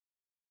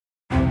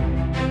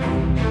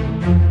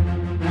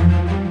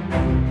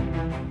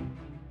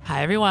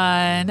Hi,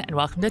 everyone, and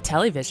welcome to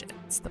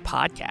Televisions, the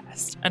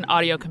podcast, an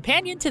audio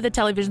companion to the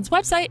Televisions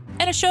website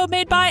and a show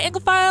made by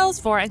Anglophiles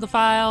for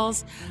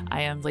Anglophiles.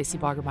 I am Lacey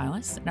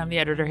Barger-Milas, and I'm the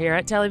editor here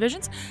at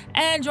Televisions.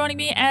 And joining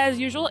me, as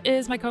usual,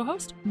 is my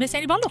co-host, Miss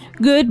Annie Bundle.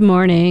 Good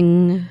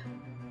morning.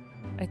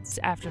 It's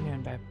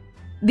afternoon, babe.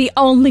 The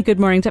only good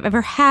mornings I've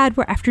ever had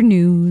were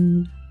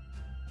afternoon.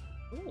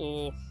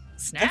 Ooh,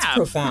 snap. That's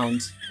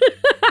profound.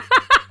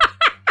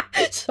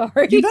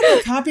 Sorry. You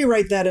better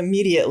copyright that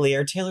immediately,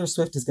 or Taylor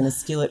Swift is going to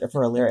steal it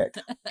for a lyric.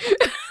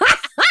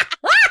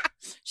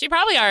 She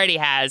probably already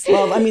has.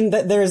 Well, I mean,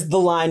 there's the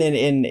line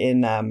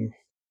in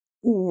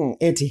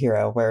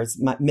Antihero, where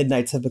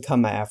midnights have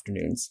become my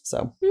afternoons.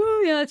 So,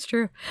 Oh, yeah, that's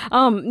true.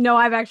 No,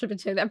 I've actually been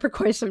saying that for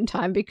quite some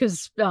time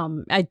because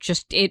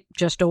it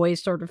just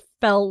always sort of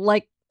felt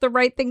like the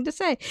right thing to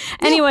say. Yeah.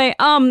 Anyway,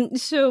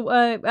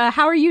 so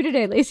how are you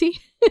today, Lacey?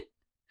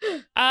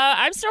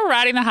 I'm still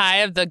riding the high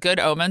of the Good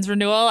Omens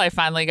renewal I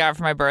finally got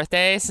for my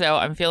birthday, so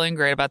I'm feeling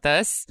great about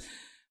this.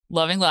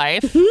 Loving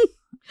life.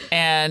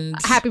 And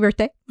happy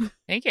birthday.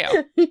 Thank you.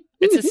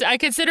 I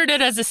considered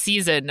it as a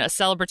season, a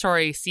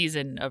celebratory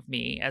season of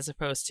me, as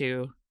opposed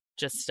to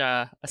just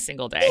a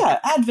single day. Yeah,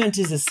 Advent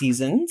is a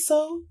season,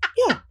 so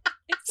yeah,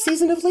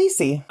 season of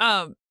Lacey.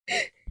 And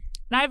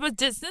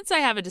since I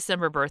have a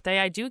December birthday,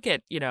 I do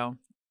get,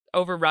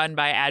 overrun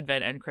by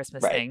Advent and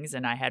Christmas things,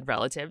 and I had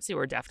relatives who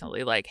were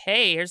definitely like,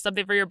 hey, here's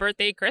something for your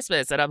birthday,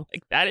 Christmas, and I'm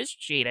like, that is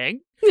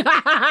cheating.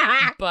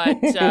 But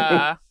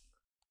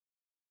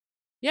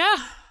yeah,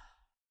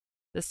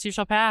 this too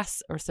shall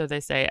pass, or so they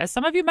say. As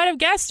some of you might have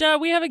guessed,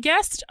 we have a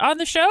guest on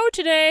the show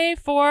today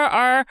for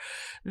our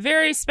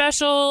very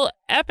special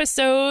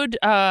episode.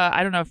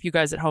 I don't know if you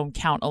guys at home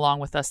count along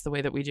with us the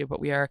way that we do, but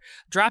we are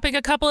dropping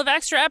a couple of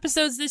extra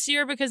episodes this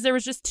year because there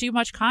was just too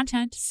much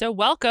content. So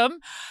welcome,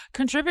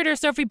 contributor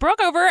Sophie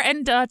Brookover,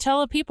 and tell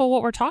the people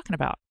what we're talking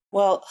about.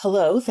 Well,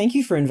 hello. Thank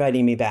you for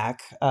inviting me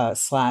back, /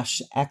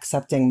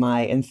 accepting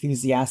my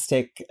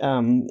enthusiastic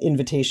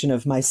invitation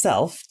of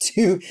myself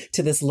to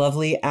this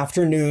lovely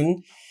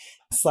afternoon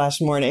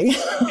 / morning.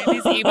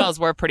 These emails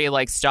were pretty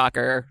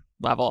stalker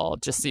level,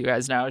 just so you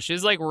guys know. She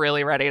was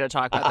really ready to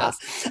talk about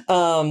this.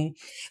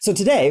 So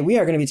today we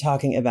are going to be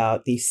talking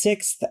about the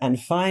 6th and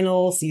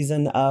final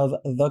season of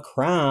The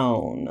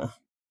Crown.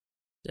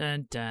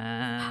 Dun,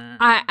 dun.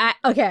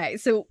 Okay,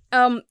 so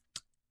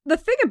the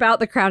thing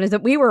about The Crown is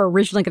that we were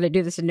originally going to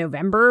do this in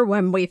November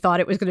when we thought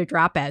it was going to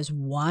drop as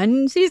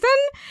one season.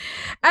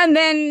 And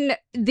then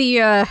the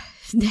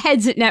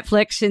heads at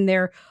Netflix,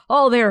 in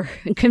all their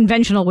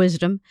conventional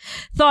wisdom,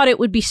 thought it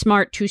would be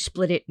smart to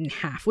split it in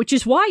half, which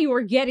is why you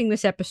are getting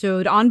this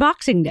episode on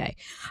Boxing Day.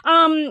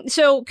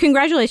 So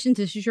congratulations.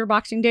 This is your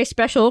Boxing Day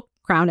special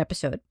Crown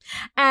episode.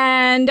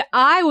 And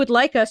I would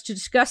like us to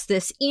discuss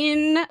this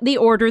in the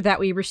order that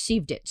we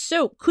received it.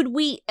 So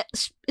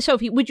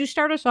Sophie, would you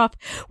start us off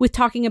with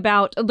talking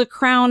about The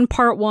Crown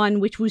Part 1,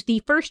 which was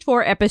the first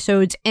 4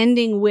 episodes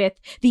ending with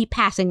the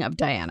passing of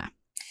Diana?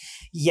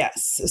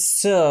 Yes.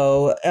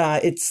 So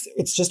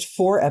it's just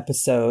 4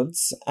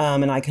 episodes,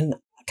 and I can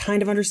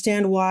kind of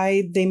understand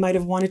why they might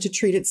have wanted to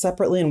treat it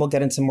separately, and we'll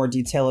get into more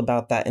detail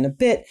about that in a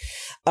bit.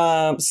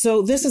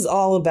 So this is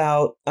all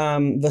about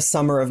the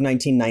summer of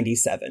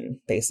 1997,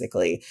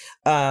 basically.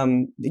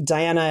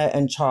 Diana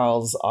and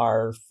Charles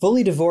are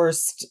fully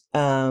divorced,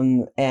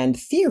 and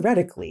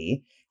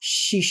theoretically,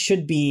 she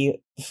should be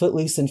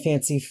footloose and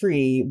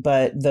fancy-free,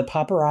 but the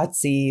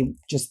paparazzi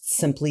just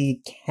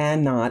simply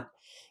cannot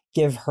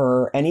give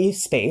her any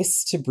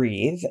space to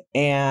breathe,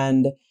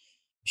 and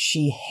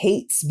she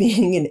hates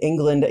being in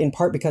England, in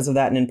part because of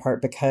that, and in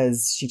part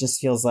because she just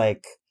feels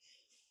like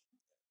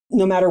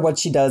no matter what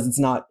she does, it's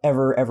not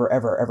ever, ever,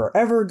 ever, ever,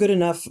 ever good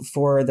enough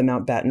for the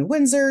Mountbatten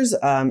Windsors.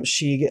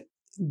 She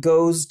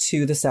goes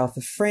to the south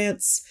of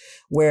France,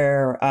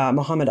 where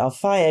Mohammed Al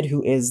Fayed,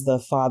 who is the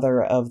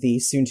father of the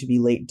soon-to-be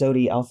late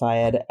Dodi Al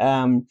Fayed,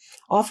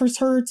 offers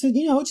her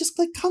to, just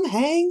come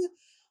hang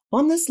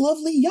on this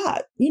lovely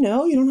yacht. You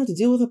don't have to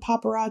deal with a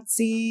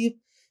paparazzi.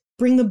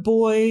 Bring the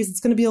boys.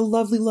 It's going to be a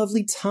lovely,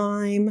 lovely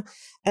time.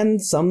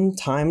 And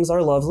sometimes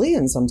are lovely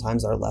and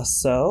sometimes are less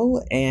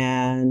so.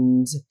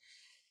 And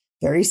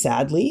very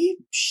sadly,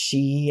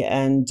 she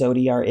and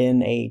Dodi are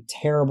in a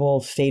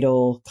terrible,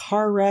 fatal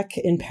car wreck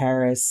in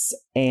Paris,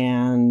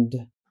 and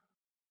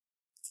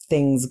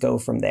things go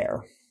from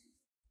there.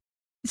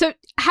 So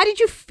how did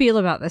you feel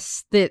about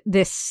this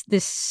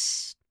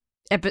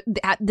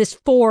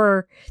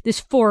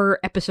 4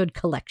 episode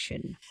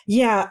collection?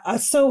 Yeah.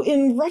 So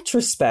in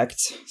retrospect,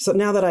 so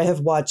now that I have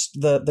watched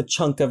the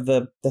chunk of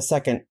the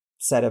second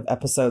set of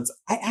episodes,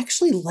 I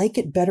actually like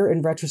it better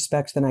in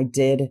retrospect than I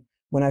did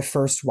when I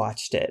first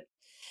watched it.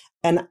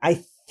 And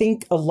I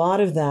think a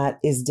lot of that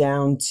is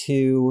down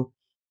to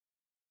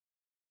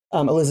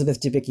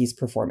Elizabeth Debicki's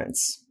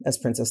performance as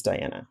Princess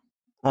Diana.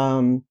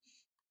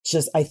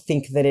 I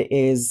think that it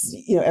is,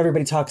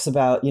 everybody talks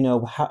about,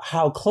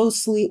 how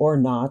closely or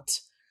not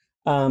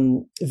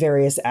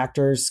various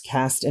actors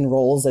cast in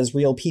roles as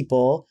real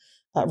people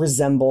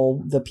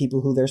resemble the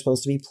people who they're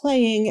supposed to be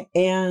playing.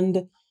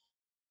 And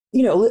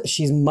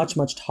she's much,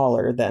 much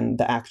taller than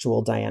the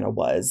actual Diana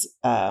was.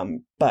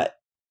 But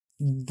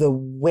the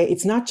way,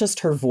 it's not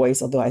just her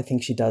voice, although I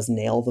think she does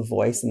nail the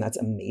voice, and that's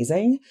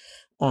amazing,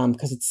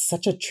 because it's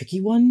such a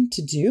tricky one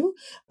to do.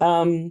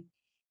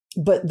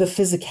 But the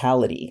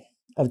physicality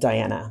of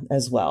Diana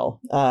as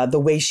well, the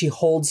way she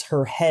holds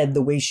her head,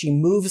 the way she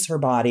moves her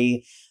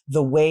body,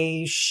 the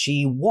way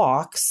she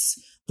walks,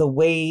 the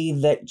way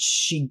that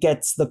she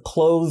gets the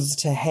clothes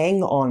to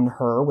hang on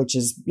her, which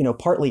is,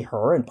 partly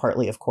her and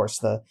partly, of course,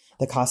 the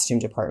costume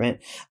department.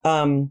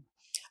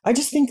 I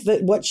just think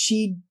that what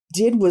she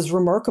did was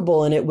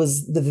remarkable, and it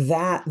was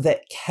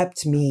that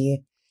kept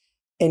me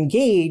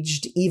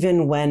engaged,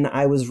 even when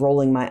I was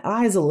rolling my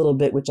eyes a little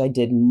bit, which I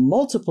did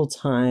multiple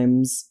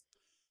times.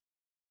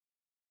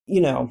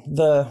 You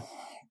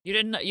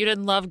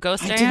didn't love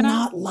Ghost Diana? I did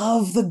not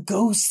love the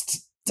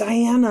Ghost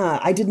Diana.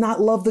 I did not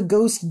love the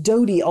Ghost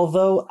Dodi,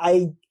 although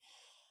I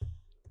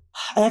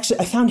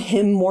found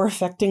him more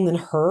affecting than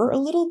her a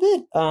little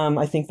bit.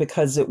 I think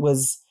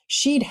because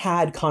she'd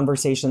had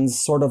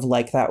conversations sort of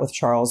like that with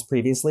Charles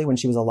previously when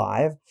she was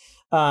alive.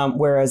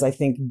 Whereas I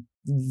think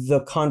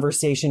the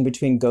conversation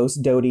between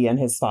Ghost Dodi and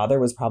his father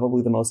was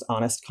probably the most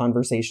honest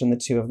conversation the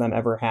two of them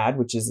ever had,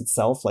 which is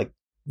itself like,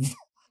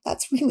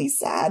 that's really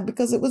sad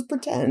because it was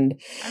pretend.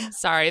 I'm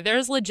sorry.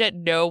 There's legit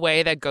no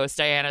way that Ghost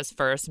Diana's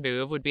first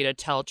move would be to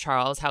tell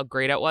Charles how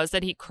great it was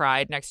that he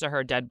cried next to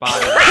her dead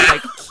body.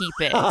 Like, keep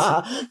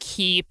it.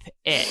 Keep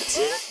it.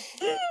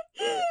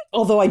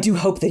 Although I do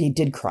hope that he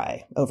did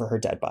cry over her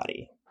dead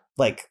body.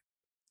 Like,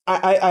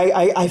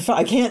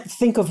 I can't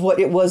think of what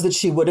it was that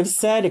she would have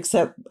said,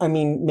 except,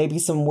 maybe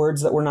some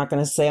words that we're not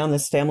going to say on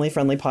this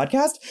family-friendly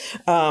podcast.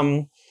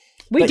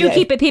 We do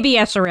keep it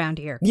PBS around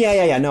here.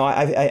 Yeah. No,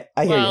 I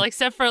hear you. Well,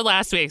 except for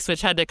last week's,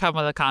 which had to come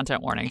with a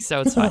content warning,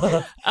 so it's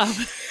fine.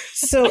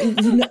 So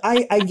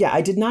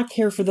I did not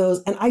care for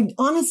those, and I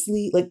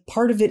honestly, like,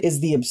 part of it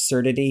is the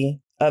absurdity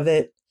of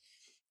it,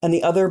 and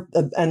the other,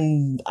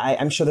 and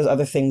I'm sure there's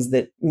other things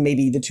that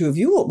maybe the two of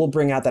you will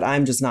bring out that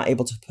I'm just not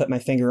able to put my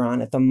finger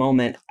on at the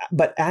moment.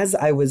 But as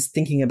I was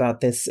thinking about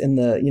this in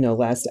the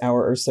last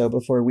hour or so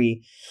before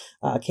we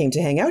came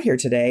to hang out here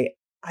today,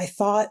 I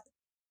thought,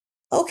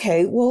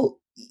 okay, well,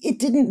 it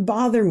didn't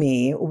bother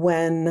me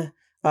when,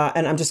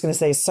 and I'm just going to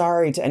say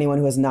sorry to anyone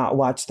who has not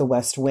watched The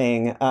West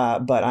Wing,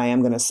 but I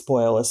am going to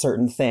spoil a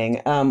certain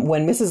thing.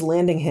 When Mrs.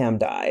 Landingham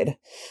died,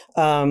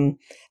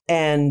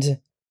 and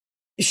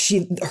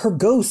her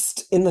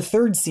ghost in the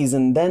third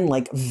season then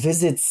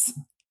visits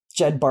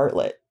Jed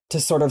Bartlett to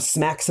sort of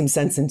smack some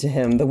sense into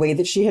him the way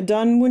that she had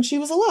done when she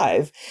was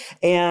alive.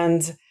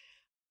 And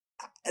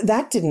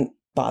that didn't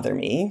bother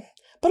me.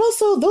 But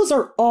also, those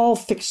are all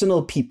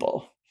fictional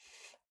people.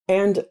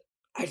 And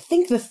I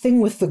think the thing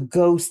with the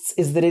ghosts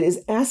is that it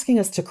is asking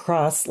us to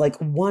cross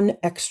one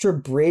extra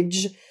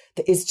bridge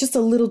that is just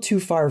a little too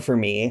far for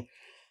me,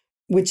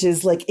 which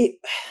is The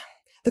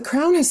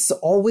Crown has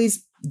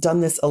always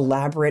done this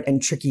elaborate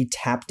and tricky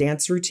tap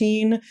dance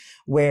routine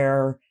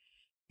where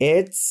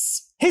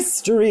it's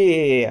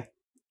history,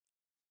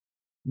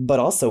 but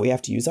also we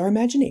have to use our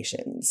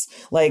imaginations.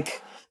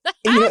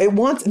 It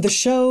wants the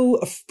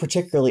show,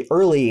 particularly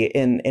early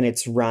in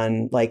its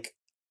run,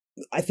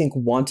 I think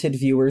wanted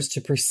viewers to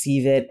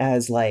perceive it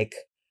as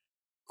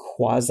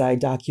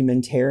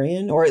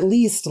quasi-documentarian, or at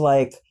least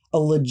a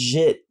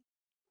legit,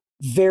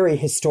 very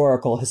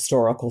historical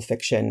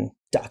fiction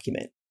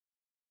document.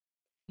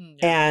 Yeah.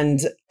 And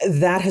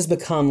that has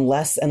become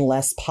less and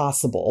less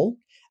possible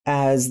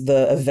as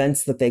the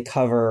events that they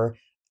cover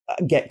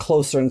get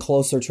closer and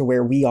closer to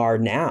where we are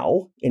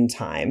now in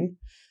time.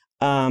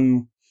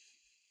 And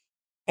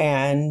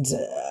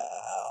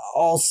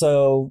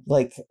also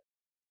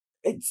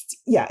it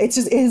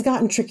has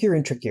gotten trickier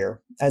and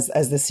trickier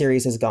as the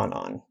series has gone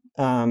on.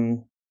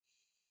 I'm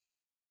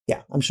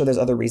sure there's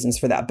other reasons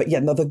for that, but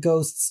the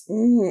ghosts.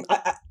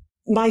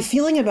 My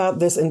feeling about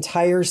this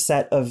entire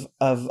set of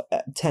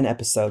 10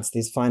 episodes,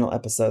 these final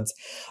episodes,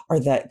 are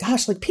that,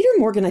 gosh, Peter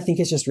Morgan, I think,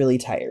 is just really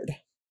tired.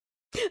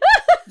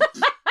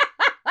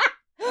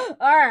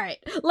 All right,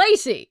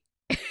 Lacey.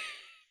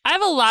 I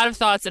have a lot of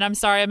thoughts, and I'm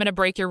sorry, I'm going to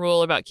break your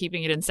rule about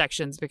keeping it in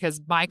sections because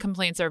my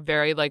complaints are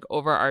very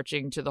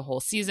overarching to the whole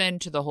season,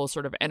 to the whole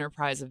sort of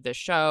enterprise of this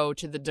show,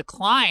 to the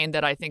decline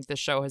that I think the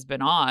show has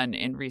been on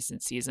in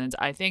recent seasons.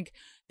 I think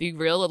the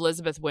real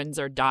Elizabeth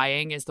Windsor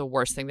dying is the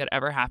worst thing that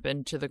ever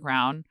happened to The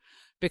Crown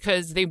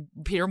because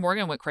Peter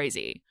Morgan went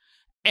crazy.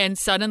 And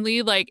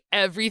suddenly,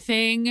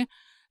 everything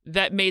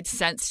that made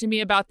sense to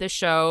me about this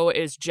show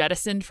is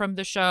jettisoned from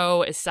the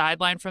show, is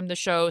sidelined from the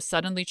show.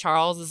 Suddenly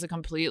Charles is a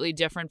completely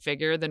different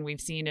figure than we've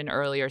seen in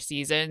earlier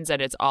seasons.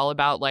 And it's all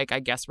about I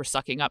guess we're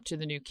sucking up to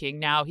the new king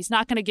now. He's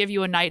not going to give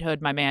you a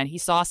knighthood, my man. He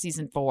saw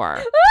season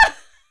 4.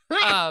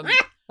 I'm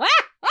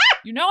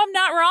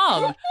not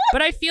wrong,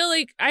 but I feel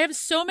I have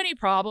so many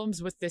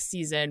problems with this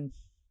season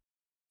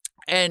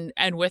and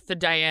with the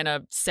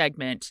Diana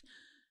segment.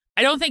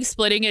 I don't think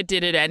splitting it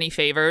did it any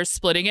favors.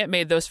 Splitting it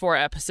made those 4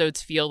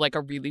 episodes feel like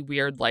a really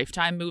weird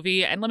Lifetime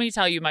movie. And let me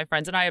tell you, my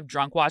friends and I have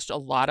drunk watched a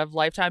lot of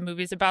Lifetime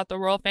movies about the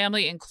royal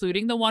family,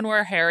 including the one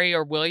where Harry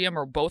or William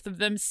or both of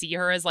them see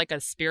her as like a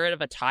spirit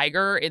of a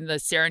tiger in the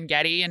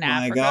Serengeti in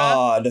Africa. My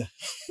God.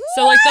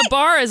 So like the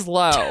bar is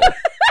low.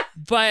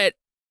 But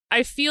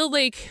I feel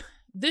like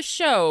this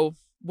show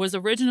was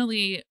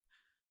originally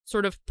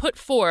sort of put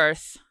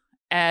forth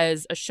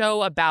as a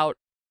show about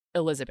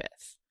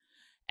Elizabeth.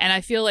 And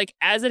I feel like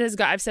as it has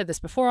got, I've said this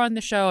before on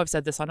the show, I've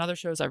said this on other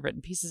shows, I've written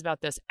pieces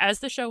about this. As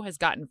the show has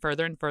gotten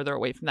further and further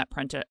away from that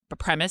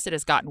premise, it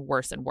has gotten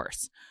worse and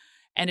worse.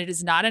 And it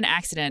is not an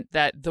accident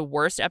that the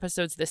worst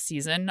episodes this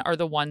season are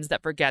the ones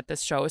that forget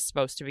this show is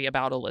supposed to be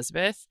about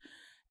Elizabeth.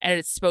 And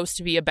it's supposed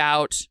to be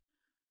about,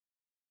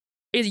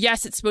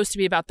 yes, it's supposed to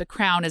be about the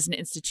crown as an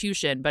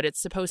institution, but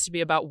it's supposed to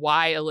be about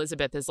why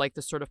Elizabeth is like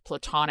the sort of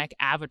platonic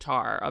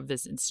avatar of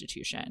this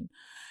institution.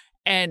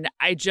 And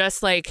I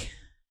just like,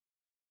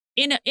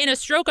 in a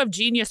stroke of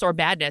genius or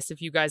madness,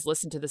 if you guys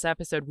listen to this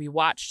episode, we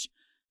watched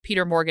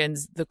Peter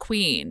Morgan's The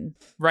Queen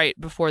right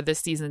before this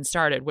season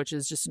started, which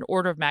is just an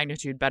order of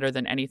magnitude better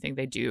than anything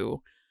they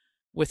do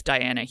with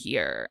Diana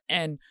here.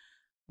 And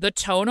the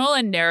tonal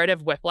and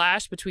narrative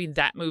whiplash between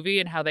that movie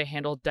and how they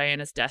handled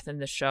Diana's death in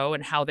the show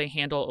and how they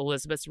handle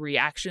Elizabeth's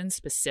reaction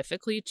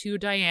specifically to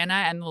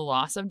Diana and the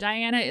loss of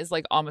Diana is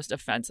like almost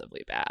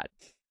offensively bad.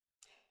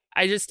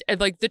 I just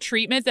like the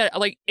treatment that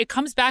like it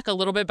comes back a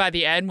little bit by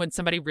the end when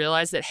somebody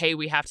realized that, hey,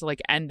 we have to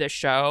like end the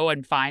show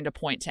and find a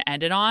point to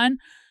end it on.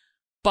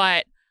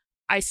 But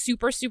I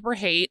super, super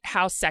hate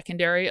how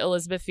secondary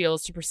Elizabeth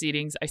feels to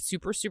proceedings. I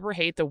super, super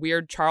hate the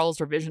weird Charles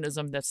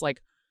revisionism that's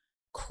like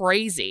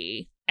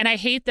crazy. And I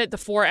hate that the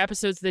 4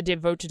 episodes that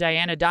devote to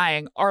Diana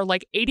dying are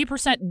like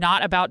 80%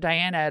 not about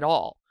Diana at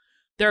all.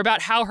 They're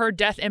about how her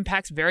death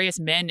impacts various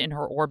men in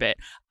her orbit.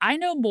 I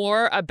know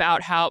more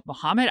about how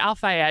Mohammed Al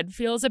Fayed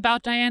feels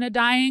about Diana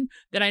dying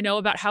than I know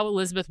about how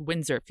Elizabeth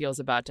Windsor feels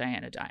about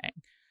Diana dying.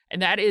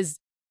 And that is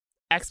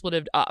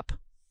expletive up.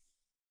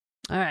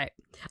 All right.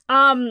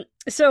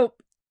 So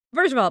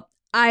first of all,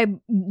 I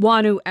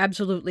want to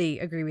absolutely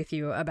agree with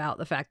you about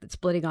the fact that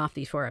splitting off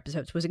these 4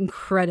 episodes was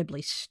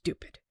incredibly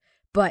stupid.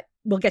 But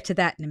we'll get to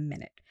that in a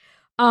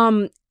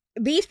minute.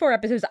 These 4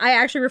 episodes, I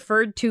actually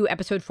referred to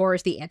episode 4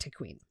 as the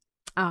Anti-Queen.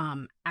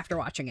 After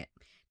watching it,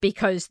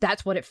 because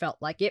that's what it felt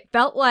like. It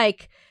felt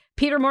like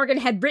Peter Morgan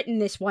had written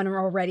this one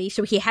already,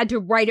 so he had to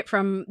write it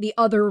from the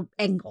other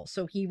angle.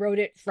 So he wrote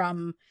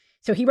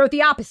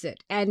the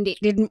opposite, and it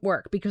didn't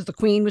work because the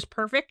Queen was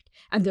perfect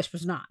and this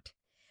was not.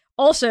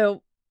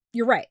 Also,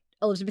 you're right.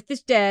 Elizabeth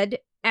is dead,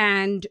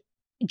 and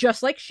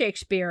just like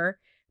Shakespeare,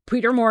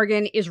 Peter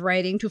Morgan is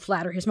writing to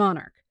flatter his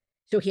monarch.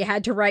 So he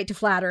had to write to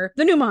flatter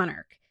the new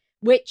monarch,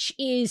 which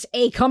is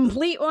a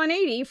complete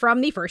 180 from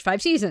the first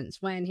 5 seasons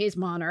when his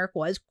monarch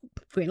was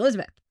Queen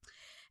Elizabeth.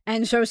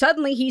 And so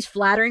suddenly he's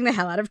flattering the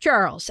hell out of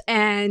Charles.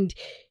 And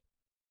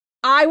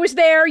I was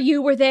there,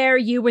 you were there,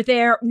 you were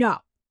there. No.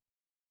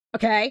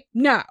 Okay?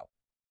 No.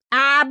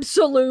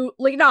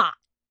 Absolutely not.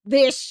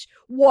 This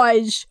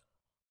was,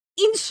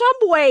 in some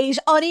ways,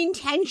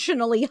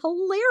 unintentionally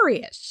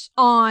hilarious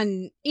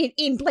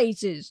in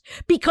places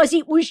because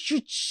it was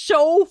just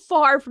so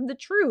far from the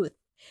truth.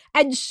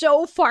 And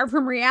so far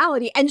from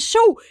reality, and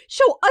so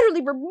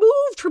utterly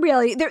removed from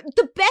reality.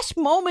 The best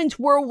moments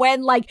were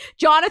when, like,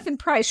 Jonathan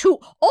Pryce, who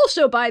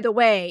also, by the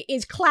way,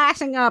 is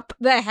classing up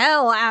the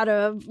hell out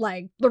of,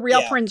 like, the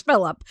real Prince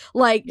Philip,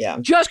 like,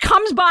 just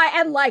comes by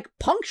and, like,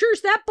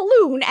 punctures that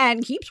balloon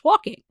and keeps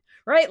walking,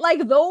 right?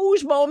 Like,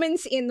 those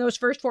moments in those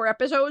first 4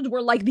 episodes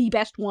were, like, the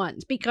best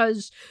ones,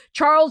 because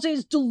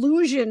Charles's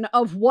delusion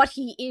of what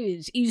he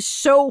is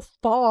so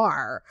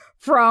far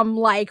from,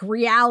 like,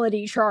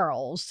 reality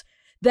Charles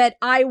that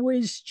I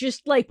was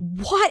just like,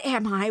 what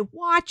am I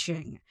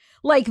watching?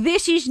 Like,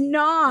 this is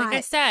not... Like I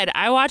said,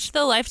 I watched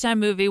the Lifetime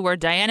movie where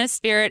Diana's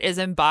spirit is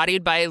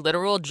embodied by a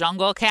literal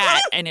jungle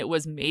cat, and it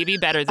was maybe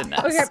better than this.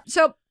 Okay,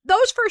 so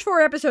those first 4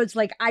 episodes,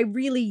 like, I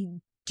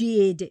really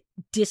did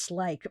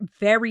dislike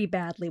very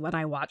badly when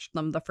I watched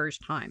them the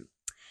first time.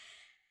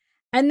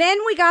 And then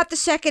we got the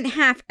second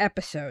half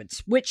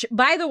episodes, which,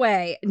 by the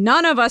way,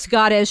 none of us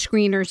got as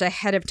screeners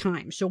ahead of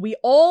time. So we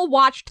all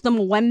watched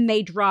them when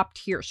they dropped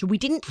here. So we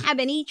didn't have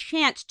any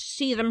chance to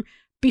see them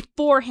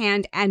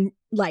beforehand and,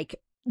 like,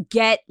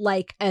 get,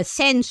 like, a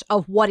sense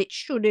of what it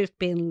should have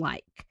been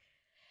like.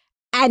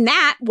 And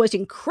that was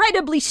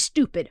incredibly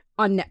stupid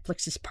on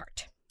Netflix's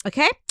part.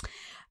 Okay?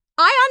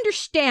 I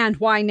understand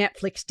why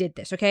Netflix did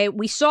this, okay?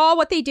 We saw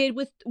what they did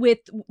with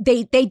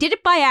they did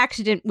it by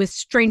accident with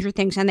Stranger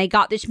Things, and they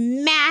got this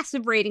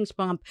massive ratings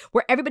bump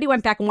where everybody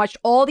went back and watched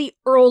all the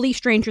early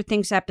Stranger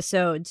Things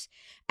episodes,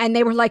 and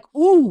they were like,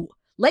 ooh,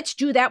 let's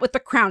do that with The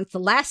Crown. It's the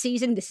last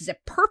season. This is a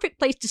perfect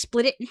place to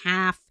split it in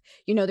half.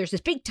 You know, there's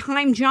this big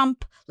time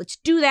jump. Let's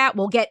do that.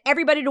 We'll get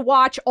everybody to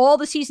watch all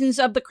the seasons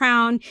of The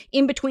Crown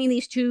in between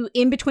these two,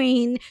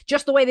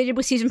 just the way they did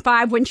with season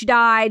 5 when she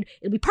died.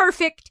 It'll be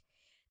perfect.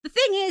 The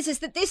thing is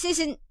that this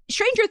isn't...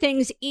 Stranger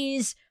Things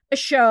is a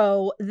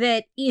show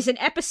that is an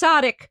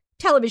episodic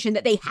television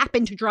that they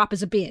happen to drop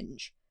as a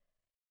binge.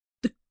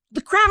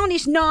 The Crown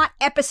is not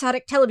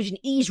episodic television.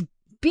 It is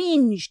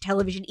binge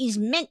television. It is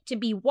meant to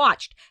be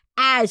watched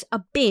as a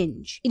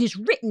binge. It is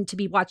written to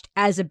be watched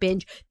as a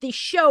binge. The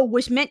show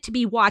was meant to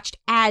be watched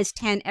as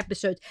 10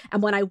 episodes.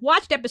 And when I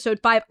watched episode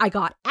 5, I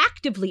got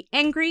actively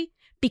angry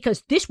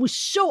because this was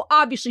so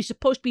obviously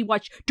supposed to be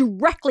watched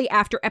directly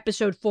after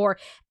episode 4.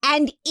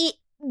 And it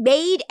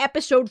made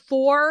episode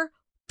 4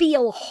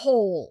 feel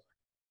whole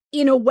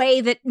in a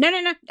way that,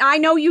 no. I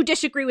know you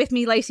disagree with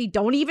me, Lacey.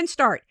 Don't even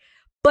start.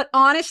 But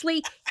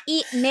honestly,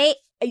 it made,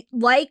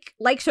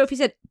 like Sophie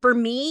said, for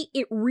me,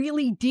 it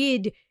really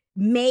did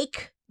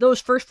make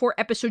those first 4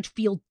 episodes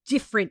feel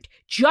different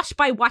just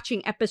by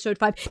watching episode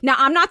 5. Now,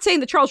 I'm not saying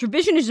that Charles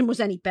Revisionism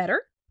was any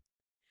better,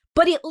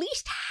 but at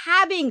least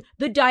having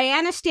the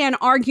Diana Stan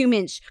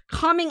arguments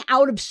coming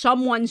out of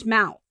someone's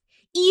mouth,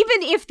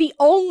 even if the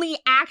only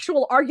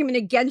actual argument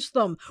against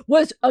them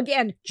was,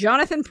 again,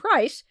 Jonathan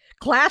Pryce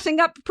classing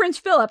up Prince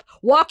Philip,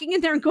 walking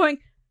in there and going,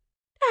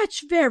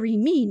 "That's very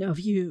mean of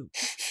you,"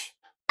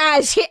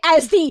 as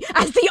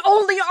the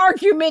only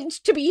argument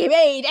to be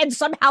made, and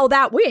somehow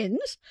that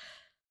wins.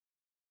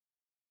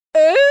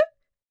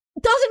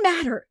 Doesn't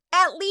matter.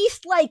 At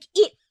least, like,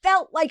 it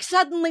felt like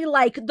suddenly,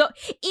 like,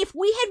 if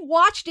we had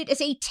watched it as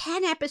a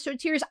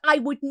 10-episode series, I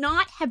would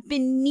not have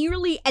been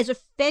nearly as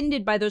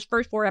offended by those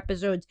first 4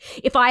 episodes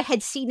if I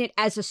had seen it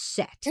as a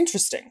set.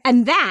 Interesting.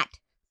 And that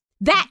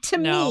to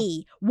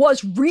me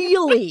was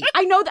really,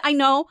 I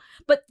know,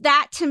 but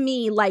that to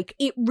me, like,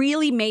 it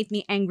really made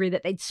me angry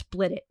that they'd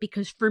split it.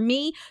 Because for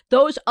me,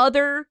 those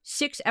other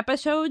 6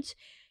 episodes,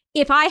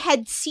 if I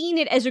had seen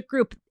it as a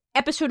group,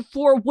 episode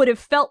 4 would have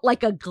felt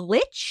like a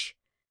glitch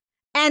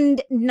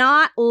and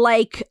not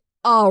like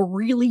a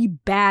really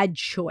bad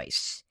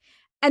choice.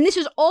 And this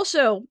is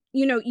also,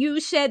 you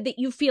said that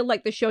you feel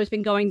like the show has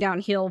been going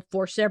downhill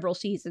for several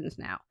seasons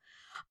now.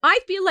 I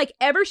feel like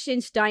ever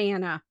since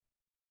Diana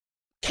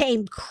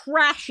came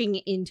crashing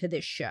into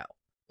this show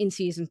in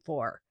season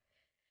 4,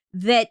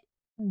 that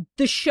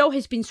the show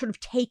has been sort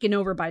of taken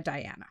over by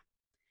Diana.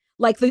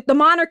 Like the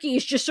monarchy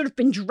has just sort of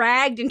been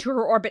dragged into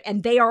her orbit,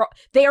 and they are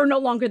no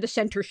longer the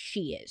center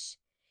she is.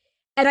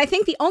 And I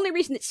think the only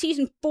reason that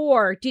season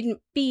 4 didn't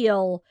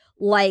feel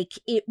like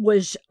it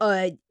was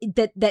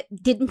that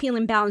didn't feel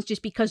imbalanced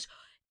just because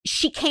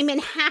she came in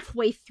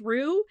halfway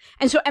through,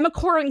 and so Emma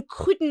Corrin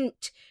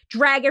couldn't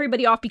drag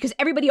everybody off because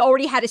everybody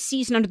already had a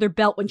season under their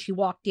belt when she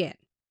walked in.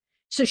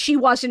 So she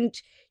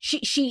wasn't.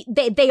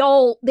 They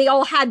all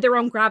had their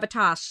own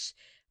gravitas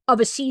of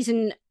a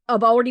season,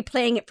 of already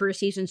playing it for a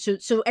season,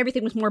 so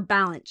everything was more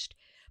balanced.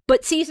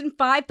 But season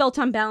 5 felt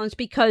unbalanced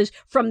because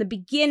from the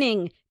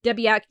beginning,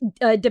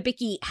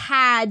 Debicki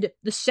had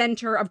the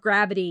center of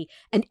gravity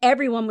and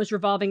everyone was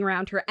revolving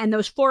around her. And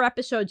those 4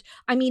 episodes,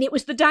 I mean, it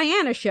was the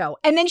Diana show.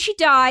 And then she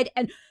died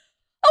and,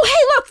 oh,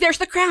 hey, look, there's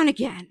the crown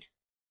again.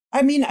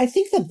 I mean, I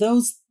think that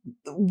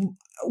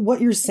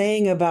what you're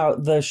saying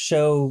about the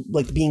show,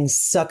 like being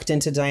sucked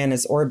into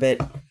Diana's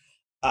orbit,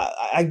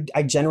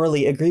 I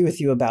generally agree with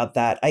you about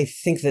that. I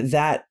think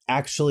that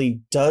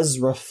actually does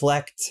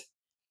reflect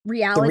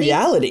reality. The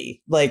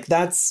reality. Like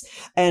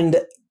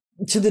and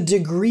to the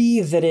degree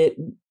that it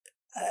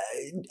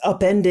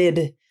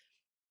upended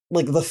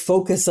like the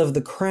focus of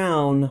the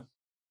crown.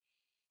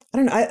 I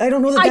don't know. I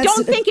don't know that I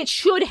don't think it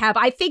should have.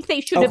 I think they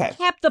should have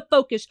kept the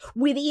focus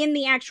within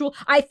the actual.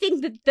 I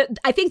think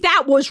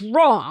that was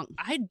wrong.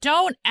 I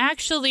don't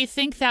actually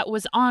think that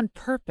was on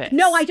purpose.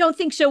 No, I don't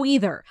think so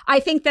either. I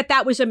think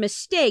that was a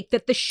mistake,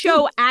 that the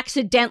show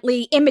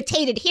accidentally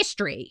imitated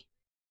history.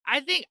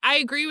 I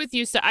agree with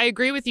you. So I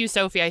agree with you,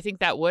 Sophie. I think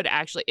that would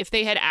actually,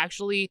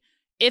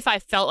 if I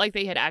felt like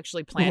they had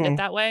actually planned it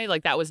that way,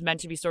 like that was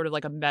meant to be sort of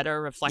like a meta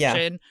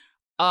reflection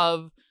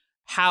of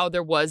how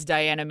there was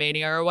Diana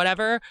mania or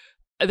whatever,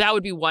 that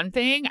would be one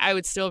thing. I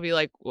would still be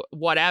like,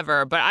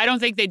 whatever. But I don't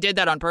think they did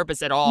that on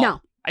purpose at all. No.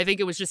 I think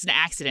it was just an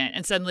accident.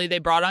 And suddenly they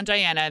brought on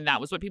Diana, and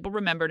that was what people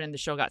remembered, and the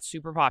show got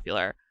super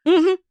popular.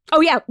 Mm-hmm.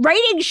 Oh, yeah.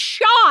 Ratings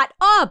shot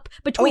up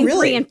between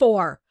 3 and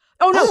 4.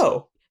 Oh, no.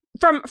 Oh.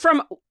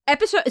 From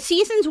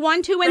seasons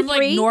 1, 2, and 3. From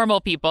like normal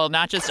people,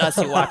 not just us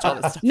who watch all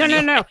this stuff.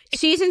 No.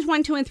 Seasons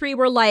 1, 2, and 3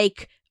 were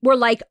like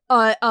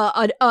an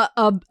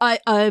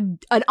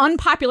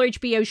unpopular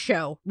HBO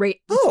show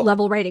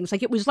level ratings.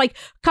 Like it was like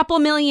a couple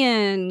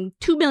million,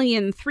 2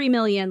 million, 3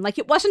 million. Like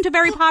it wasn't a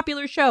very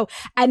popular show.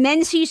 And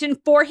then season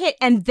 4 hit,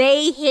 and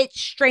they hit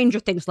Stranger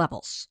Things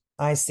levels.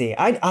 I see.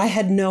 I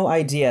had no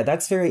idea.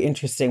 That's very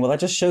interesting. Well, that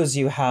just shows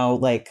you how,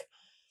 like,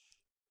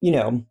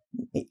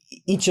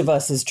 each of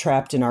us is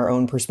trapped in our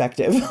own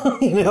perspective,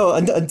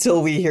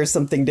 until we hear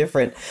something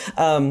different.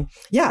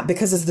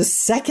 Because it's the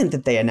second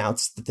that they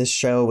announced that this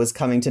show was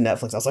coming to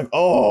Netflix, I was like,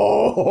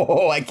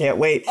 oh, I can't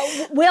wait.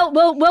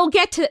 We'll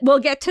get to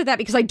that,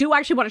 because I do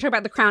actually want to talk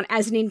about The Crown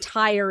as an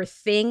entire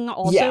thing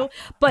also. Yeah.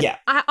 But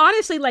I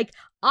honestly,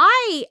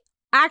 I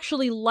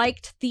actually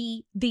liked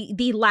the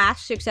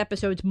last 6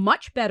 episodes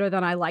much better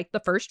than I liked the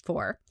first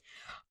 4.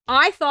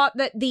 I thought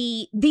that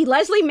the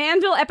Leslie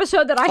Manville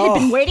episode that I had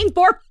been waiting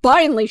for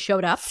finally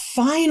showed up.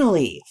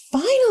 Finally.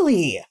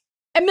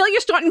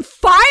 Amelia Staunton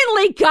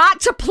finally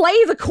got to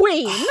play the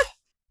queen.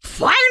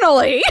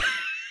 Finally.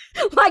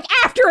 Like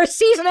after a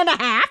season and a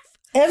half.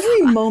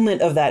 Every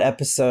moment of that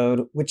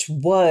episode, which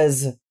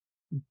was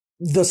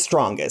the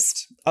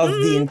strongest of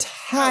the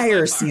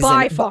entire season.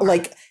 By far.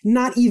 Like,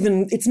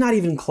 it's not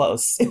even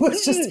close. It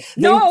was just...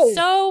 No!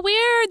 So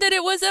weird that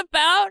it was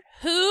about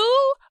who?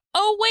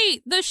 Oh,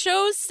 wait, the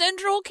show's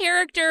central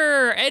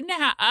character. And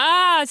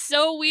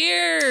so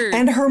weird.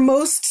 And her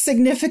most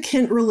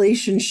significant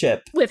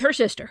relationship. With her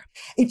sister.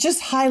 It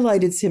just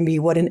highlighted to me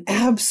what an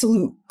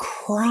absolute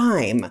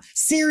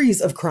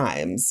series of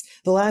crimes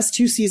the last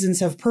 2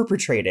 seasons have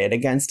perpetrated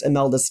against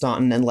Imelda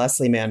Staunton and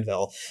Leslie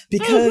Manville.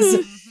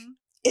 Because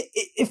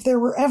if there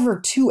were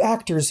ever 2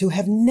 actors who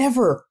have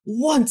never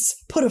once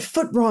put a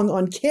foot wrong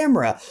on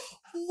camera,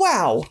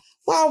 wow.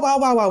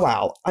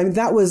 I mean,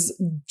 that was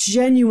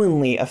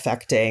genuinely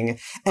affecting,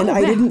 and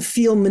I didn't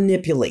feel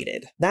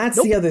manipulated.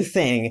 That's the other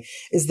thing,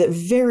 is that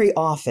very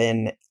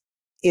often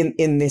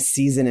in this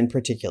season in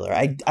particular,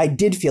 I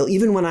did feel,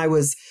 even when I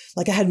was,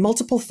 like, I had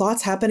multiple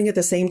thoughts happening at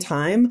the same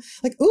time,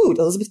 like, ooh,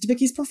 Elizabeth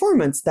Debicki's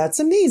performance, that's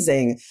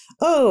amazing.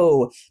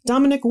 Oh,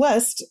 Dominic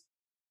West,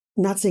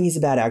 not saying he's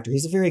a bad actor,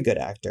 he's a very good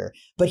actor,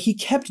 but he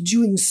kept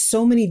doing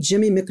so many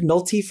Jimmy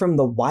McNulty from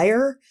The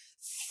Wire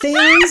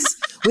things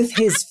with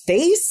his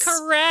face.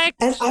 Correct.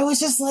 And I was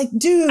just like,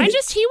 dude.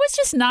 He was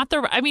just not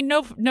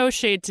no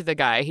shade to the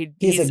guy.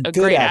 He's a good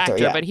great actor,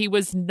 yeah. but he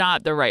was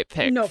not the right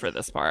pick for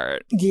this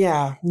part.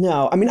 Yeah,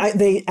 no. I mean,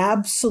 they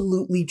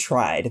absolutely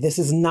tried. This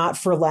is not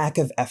for lack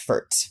of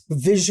effort,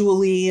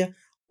 visually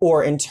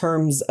or in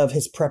terms of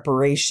his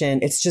preparation.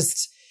 It's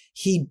just,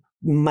 he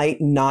might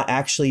not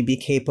actually be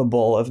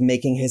capable of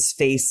making his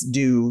face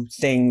do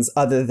things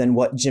other than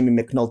what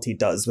Jimmy McNulty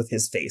does with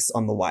his face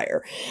on The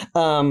Wire.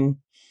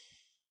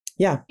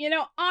 Yeah. You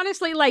know,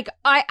 honestly, like,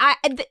 I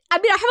mean, I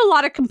have a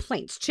lot of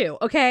complaints too,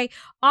 okay?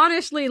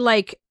 Honestly,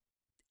 like,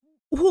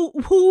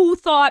 who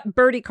thought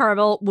Bertie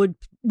Carvel would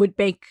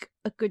make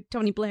a good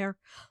Tony Blair?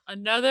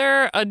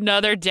 Another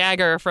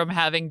dagger from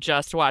having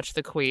just watched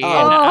The Queen. Oh.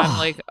 I'm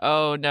like,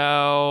 oh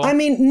no. I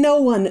mean,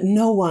 no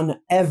one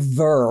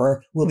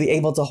ever will be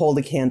able to hold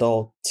a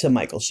candle to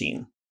Michael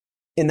Sheen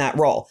in that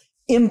role.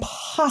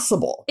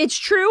 Impossible. It's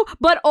true,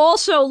 but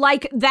also,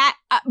 like, that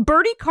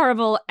Bertie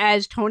Carvel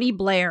as Tony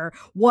Blair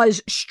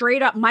was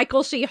straight up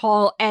Michael C.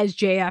 Hall as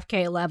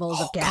JFK levels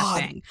of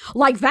casting. God.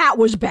 Like, that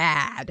was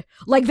bad.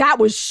 Like, that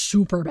was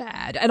super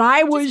bad. And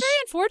I was... It's very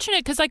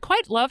unfortunate, because I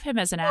quite love him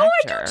as an actor. Oh,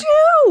 I do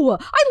too!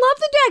 I love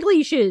the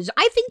Dalglishes.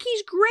 I think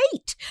he's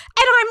great.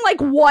 And I'm like,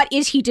 what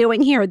is he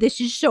doing here?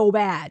 This is so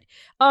bad.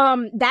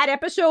 That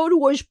episode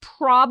was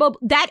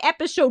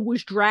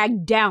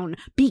dragged down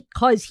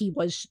because he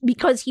was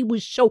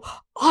so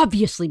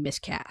obviously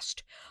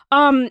miscast.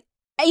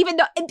 Even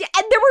though, and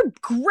there were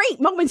great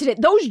moments in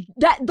it.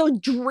 The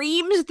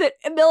dreams that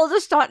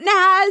Imelda Staunton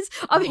has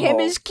of him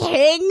as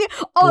king.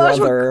 Those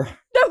were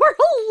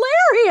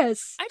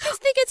hilarious. I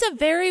just think it's a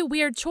very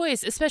weird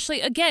choice,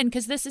 especially, again,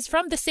 because this is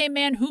from the same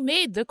man who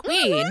made The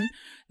Queen,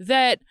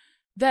 that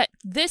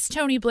this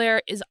Tony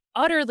Blair is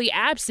utterly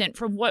absent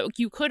from what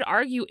you could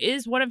argue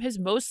is one of his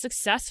most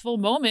successful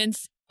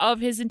moments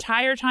of his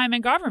entire time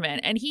in government.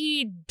 And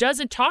he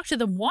doesn't talk to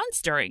them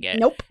once during it.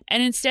 Nope.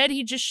 And instead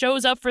he just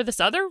shows up for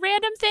this other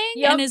random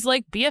thing and is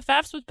like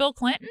BFFs with Bill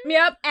Clinton.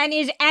 Yep. And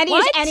he's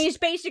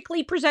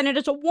basically presented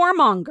as a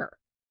warmonger.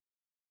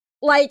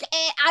 Like,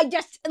 I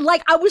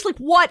was like,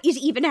 what is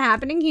even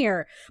happening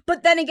here?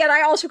 But then again,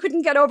 I also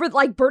couldn't get over,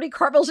 like, Bertie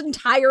Carvel's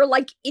entire,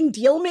 like,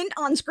 endealment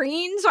on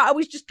screen. So I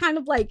was just kind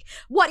of like,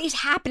 what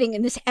is happening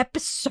in this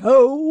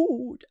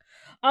episode?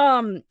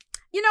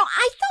 You know,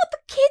 I thought the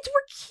kids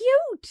were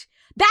cute.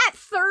 That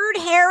third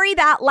Harry,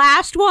 that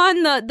last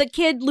one, the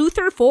kid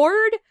Luther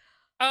Ford.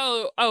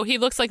 Oh, he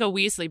looks like a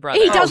Weasley brother.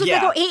 He does look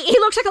like he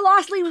looks like a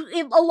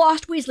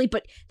lost Weasley,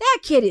 but that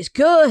kid is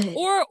good.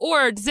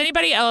 Or does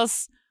anybody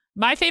else...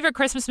 My favorite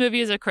Christmas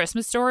movie is A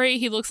Christmas Story.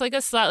 He looks like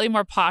a slightly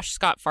more posh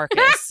Scott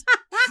Farkas.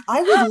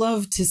 I would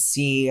love to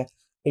see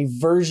a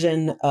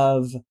version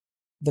of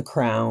The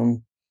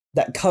Crown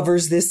that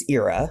covers this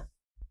era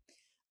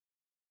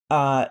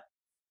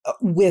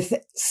with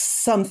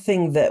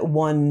something that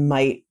one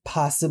might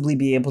possibly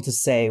be able to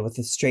say with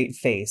a straight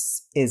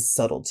face is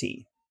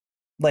subtlety.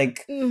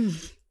 Like...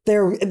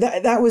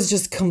 That was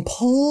just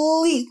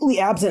completely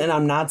absent. And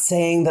I'm not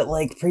saying that,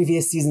 like,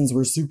 previous seasons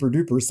were super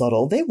duper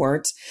subtle. They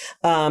weren't.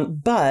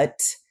 But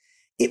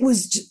it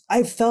was just,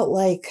 I felt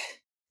like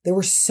there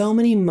were so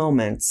many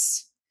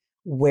moments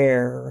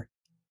where,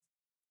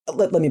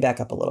 let me back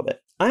up a little bit.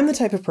 I'm the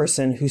type of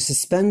person who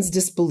suspends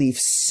disbelief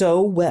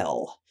so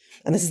well,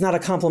 and this is not a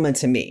compliment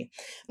to me,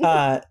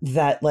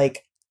 that,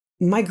 like,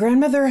 my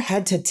grandmother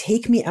had to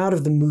take me out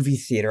of the movie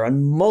theater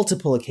on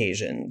multiple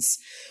occasions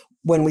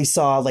when we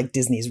saw, like,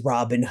 Disney's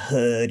Robin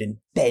Hood and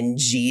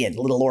Benji and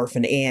Little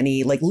Orphan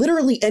Annie. Like,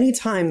 literally any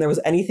time there was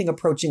anything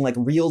approaching, like,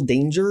 real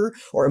danger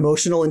or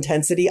emotional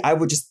intensity, I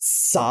would just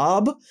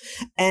sob.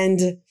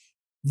 And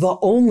the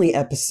only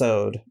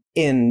episode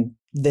in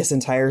this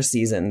entire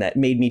season that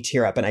made me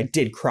tear up, and I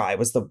did cry,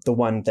 was the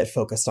one that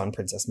focused on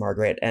Princess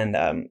Margaret and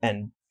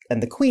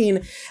the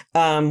Queen.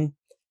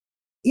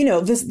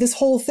 This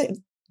whole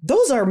thing,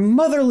 those are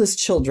motherless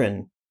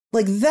children.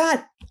 Like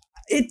that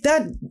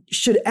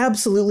should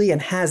absolutely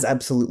and has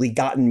absolutely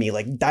gotten me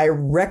like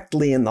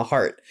directly in the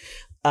heart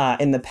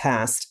in the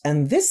past.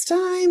 And this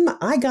time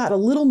I got a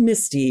little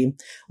misty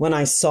when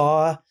I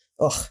saw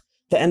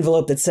the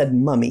envelope that said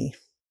mummy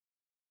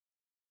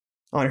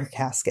on her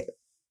casket.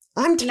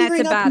 I'm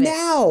tearing up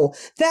now.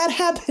 That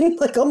happened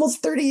like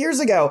almost 30 years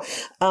ago.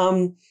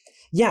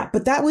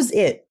 But that was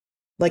it.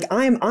 Like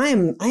I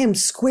am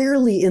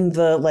squarely in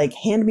the like,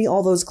 hand me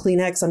all those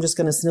Kleenex, I'm just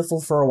going to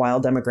sniffle for a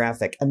while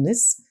demographic. And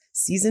this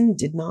season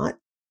did not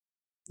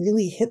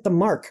really hit the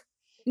mark.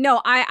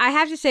 No, I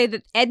have to say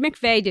that Ed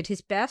McVeigh did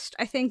his best,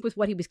 I think, with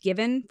what he was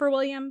given for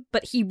William.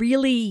 But he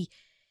really,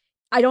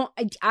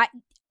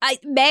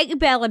 Meg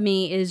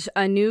Bellamy is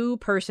a new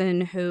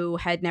person who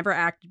had never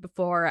acted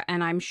before,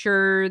 and I'm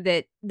sure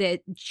that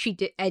she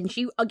did. And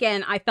she,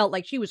 again, I felt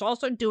like she was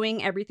also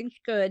doing everything she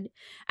could,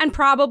 and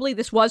probably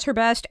this was her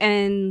best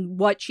and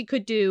what she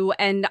could do.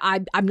 And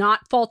I'm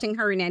not faulting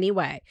her in any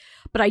way,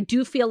 but I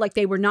do feel like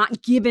they were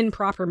not given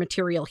proper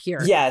material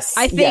here. Yes,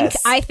 I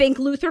think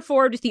Luther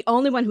Ford is the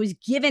only one who's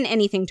given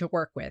anything to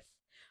work with.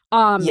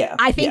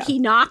 I think he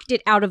knocked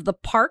it out of the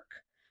park.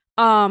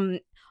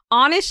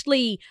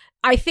 Honestly,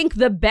 I think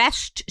the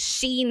best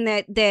scene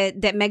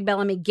that Meg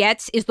Bellamy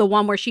gets is the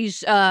one where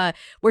she's up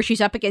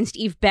against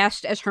Eve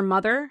Best as her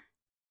mother.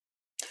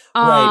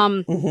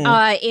 Right.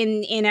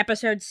 Mm-hmm. In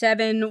episode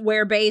 7,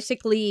 where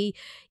basically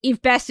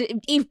Eve Best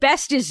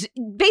is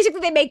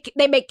basically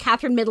they make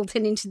Catherine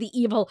Middleton into the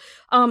evil.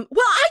 Well,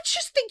 I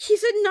just think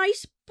he's a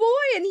nice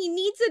boy and he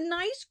needs a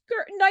nice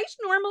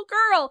normal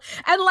girl.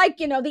 And like,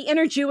 the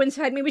inner Jew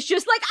inside me was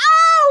just like,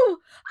 oh,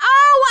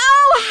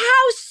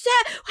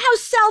 how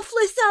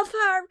selfless of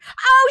her.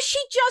 Oh, she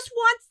just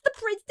wants the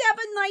prince to have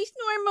a nice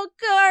normal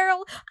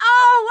girl.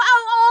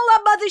 Oh, all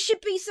our mothers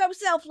should be so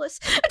selfless.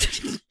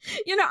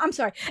 I'm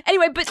sorry.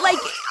 Anyway, but like,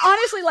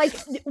 honestly, like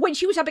when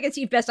she was up against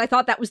Eve Best, I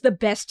thought that was the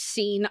best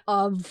scene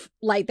of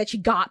like that she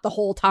got the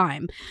whole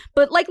time.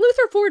 But like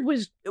Luther Ford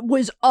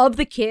was of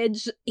the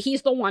kids,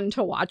 he's the one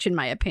to watch in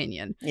my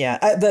opinion. Yeah,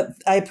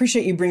 I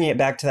appreciate you bringing it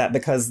back to that,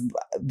 because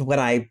what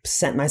I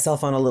sent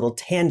myself on a little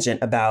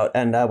tangent about,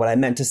 and what I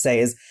meant to say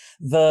is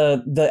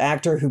the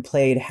actor who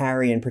played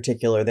Harry in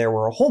particular, there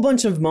were a whole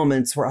bunch of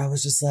moments where I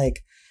was just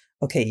like,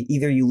 okay,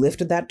 either you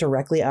lifted that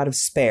directly out of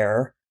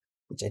Spare,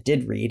 which I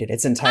did read in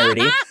its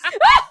entirety,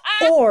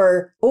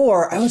 or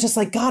I was just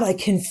like, God, I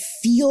can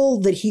feel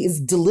that he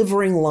is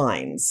delivering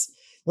lines.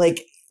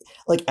 Like,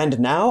 and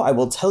now I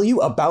will tell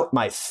you about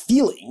my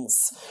feelings,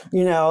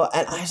 and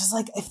I was just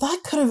like, if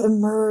that could have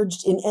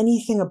emerged in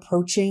anything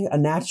approaching a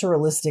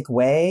naturalistic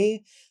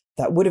way,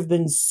 that would have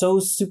been so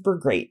super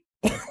great.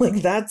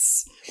 Like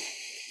that's,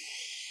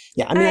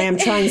 yeah, I mean, I am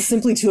trying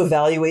simply to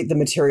evaluate the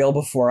material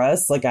before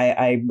us. Like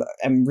I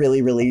am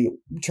really, really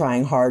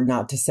trying hard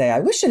not to say, I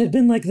wish it had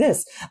been like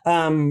this.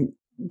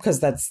 Because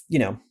that's,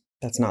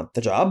 that's not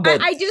the job.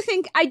 But I do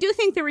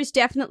think there is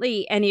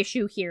definitely an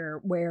issue here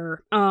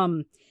where,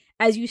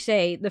 as you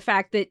say, the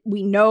fact that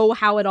we know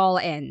how it all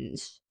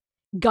ends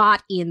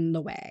got in the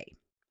way.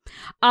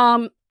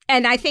 And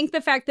I think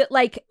the fact that,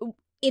 like,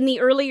 in the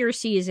earlier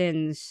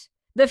seasons,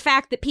 the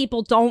fact that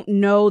people don't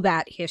know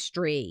that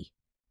history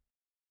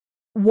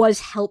was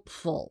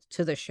helpful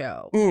to the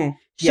show. Yeah.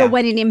 So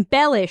when it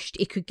embellished,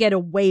 it could get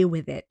away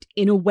with it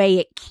in a way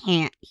it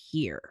can't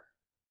here.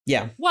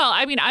 Yeah. Well,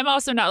 I mean, I'm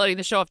also not letting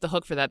the show off the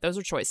hook for that. Those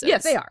are choices.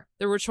 Yes, they are.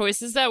 There were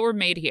choices that were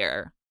made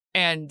here.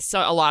 And so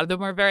a lot of them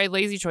were very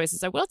lazy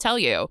choices. I will tell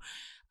you,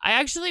 I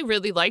actually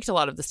really liked a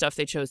lot of the stuff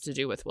they chose to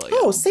do with William.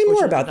 Oh, say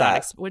more about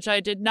that. Which I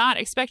did not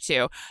expect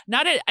to.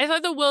 I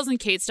thought the Wills and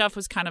Kate stuff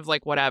was kind of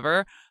like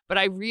whatever, but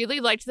I really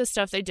liked the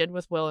stuff they did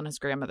with Will and his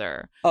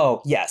grandmother.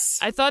 Oh, yes.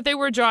 I thought they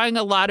were drawing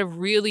a lot of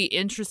really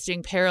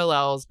interesting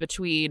parallels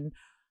between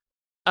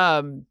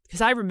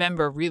because I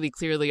remember really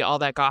clearly all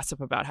that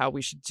gossip about how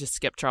we should just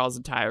skip Charles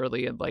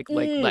entirely and like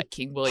let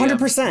King William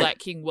 100%. Let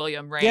King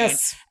William reign.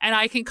 Yes. And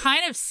I can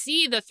kind of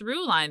see the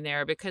through line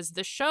there, because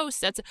the show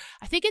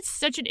I think it's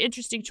such an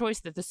interesting choice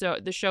that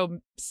the show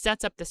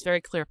sets up this very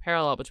clear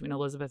parallel between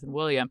Elizabeth and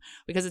William,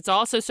 because it's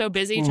also so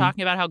busy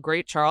talking about how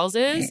great Charles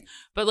is,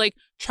 but like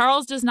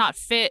Charles does not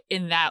fit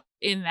in that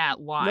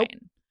line.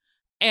 Nope.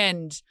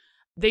 And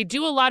they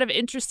do a lot of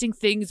interesting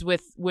things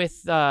with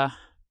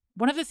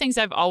one of the things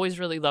I've always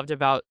really loved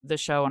about the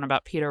show and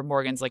about Peter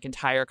Morgan's like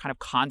entire kind of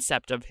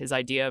concept of his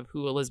idea of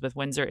who Elizabeth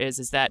Windsor is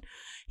that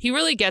he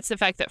really gets the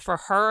fact that for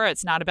her,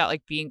 it's not about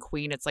like being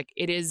queen. It's like,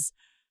 it is,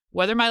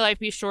 whether my life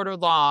be short or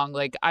long,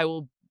 like I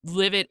will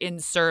live it in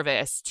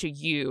service to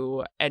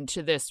you and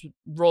to this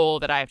role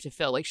that I have to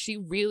fill. Like she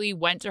really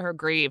went to her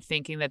grave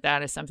thinking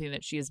that is something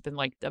that she has been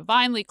like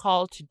divinely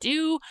called to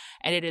do.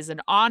 And it is an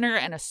honor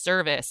and a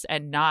service,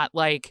 and not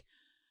like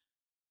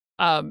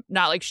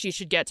she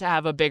should get to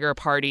have a bigger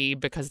party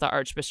because the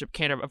Archbishop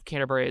of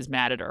Canterbury is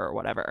mad at her or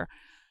whatever.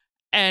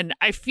 And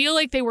I feel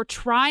like they were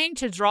trying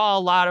to draw a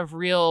lot of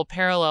real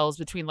parallels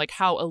between like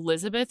how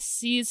Elizabeth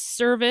sees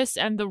service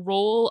and the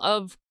role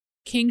of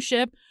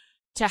kingship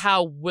to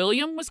how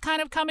William was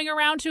kind of coming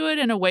around to it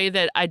in a way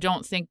that I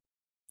don't think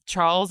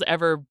Charles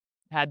ever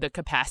had the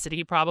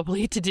capacity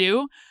probably to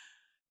do,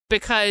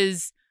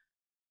 because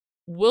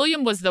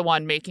William was the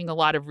one making a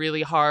lot of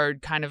really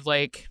hard kind of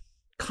like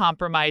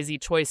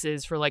compromisey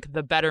choices for like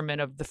the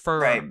betterment of the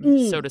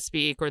firm, so to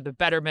speak, or the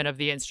betterment of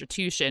the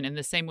institution in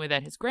the same way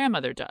that his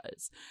grandmother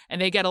does. And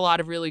they get a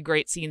lot of really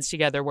great scenes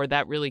together where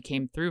that really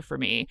came through for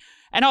me.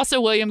 And also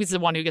William is the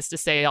one who gets to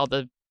say all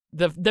the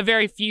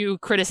very few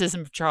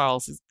criticism of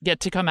Charles get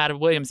to come out of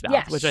William's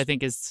mouth, which I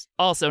think is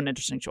also an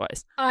interesting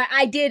choice.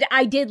 I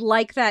did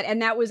like that.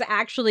 And that was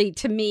actually,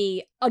 to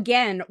me,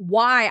 again,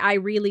 why I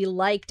really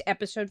liked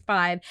episode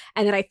 5.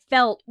 And that I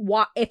felt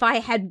if I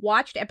had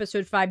watched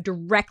episode 5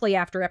 directly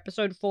after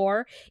episode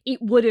 4, it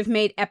would have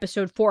made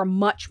episode 4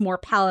 much more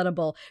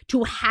palatable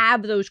to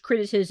have those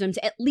criticisms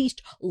at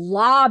least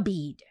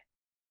lobbied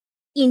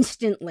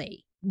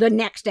instantly the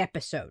next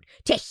episode,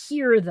 to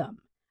hear them.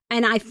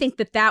 And I think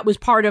that was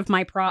part of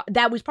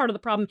that was part of the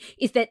problem,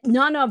 is that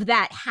none of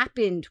that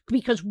happened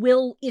because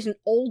Will isn't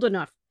old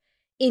enough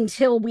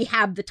until we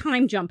have the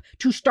time jump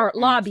to start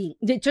lobbying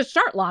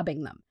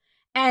them.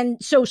 And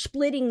so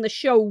splitting the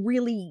show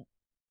really,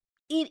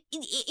 it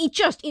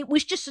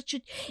was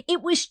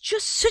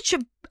just such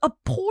a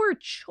poor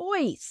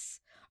choice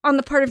on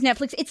the part of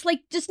Netflix. It's like,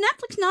 does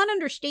Netflix not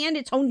understand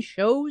its own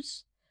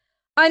shows?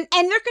 And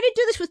they're going to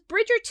do this with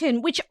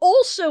Bridgerton, which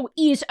also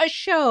is a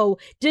show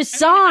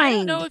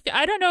designed.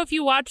 I don't know if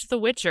you watched The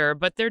Witcher,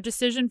 but their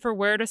decision for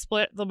where to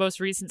split the most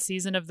recent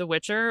season of The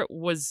Witcher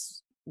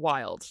was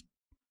wild.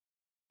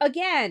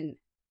 Again,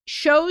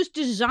 shows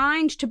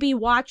designed to be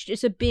watched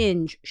as a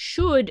binge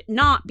should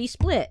not be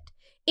split.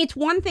 It's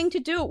one thing to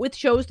do it with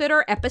shows that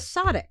are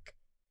episodic.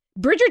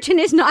 Bridgerton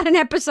is not an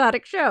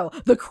episodic show.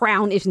 The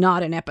Crown is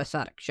not an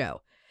episodic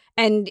show.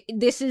 And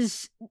this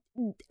is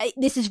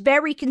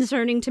very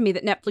concerning to me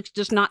that Netflix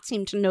does not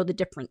seem to know the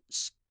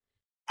difference.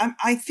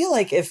 I feel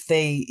like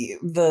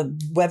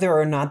whether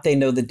or not they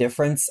know the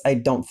difference, I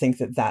don't think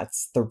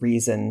that's the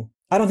reason.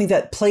 I don't think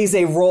that plays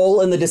a role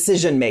in the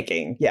decision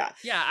making. Yeah.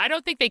 Yeah, I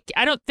don't think they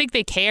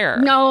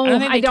care. No, I don't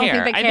think they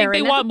care. I think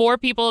they want more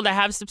people to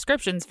have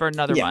subscriptions for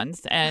another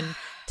month and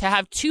to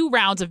have 2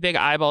 rounds of big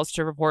eyeballs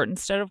to report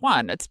instead of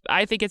 1.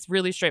 I think it's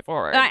really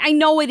straightforward. I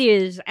know it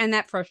is, and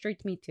that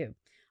frustrates me too.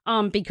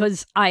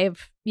 Because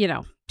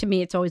to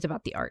me, it's always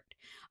about the art.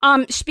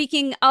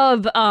 Speaking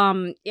of,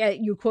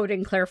 you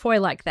quoting Claire Foy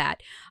like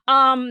that,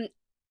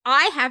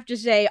 I have to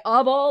say,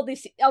 of all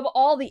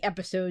the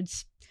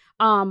episodes,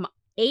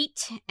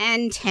 8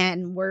 and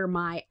 10 were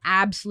my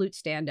absolute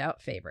standout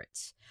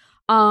favorites.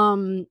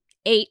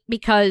 8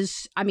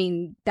 because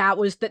that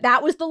was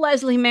the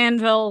Leslie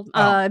Manville,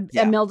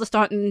 Imelda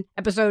Staunton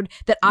episode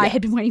that I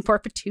had been waiting for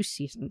 2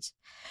 seasons,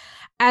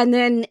 and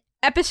then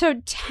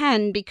episode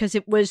 10 because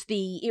it was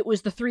the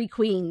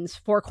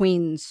 4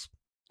 Queens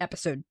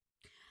episode.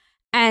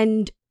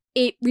 And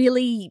it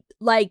really,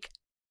 like,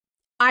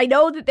 I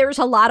know that there's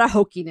a lot of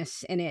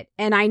hokiness in it.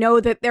 And I know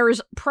that there's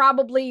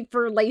probably,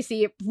 for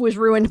Lacey, it was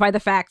ruined by the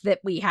fact that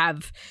we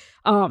have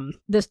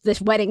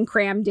this wedding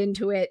crammed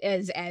into it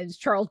as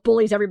Charles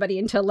bullies everybody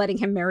into letting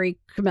him marry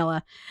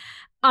Camilla.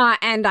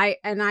 And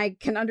I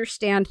can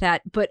understand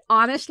that. But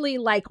honestly,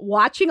 like,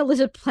 watching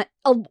Elizabeth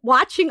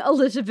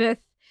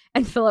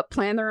and Philip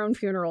plan their own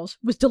funerals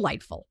was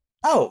delightful.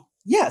 Oh,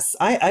 yes.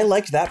 I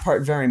liked that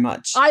part very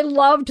much. I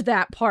loved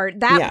that part.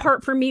 That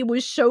part for me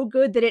was so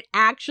good that it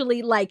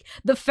actually, like,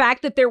 the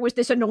fact that there was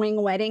this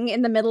annoying wedding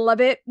in the middle of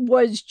it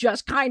was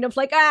just kind of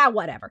like,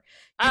 whatever.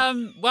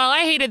 Well, I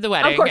hated the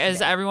wedding,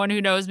 as everyone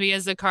who knows me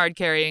as a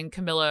card-carrying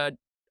Camilla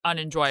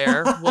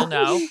unenjoyer will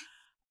know.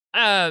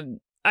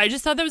 I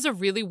just thought that was a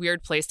really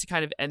weird place to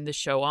kind of end the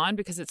show on,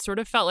 because it sort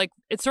of felt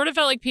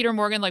like Peter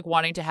Morgan, like,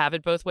 wanting to have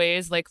it both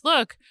ways. Like,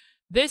 look,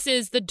 this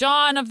is the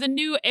dawn of the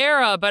new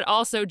era, but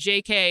also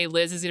JK,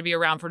 Liz is going to be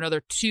around for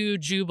another 2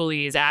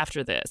 jubilees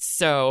after this.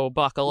 So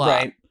buckle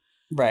up.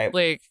 Right.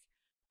 Like,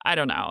 I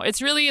don't know.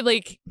 It's really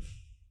like,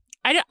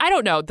 I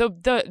don't know.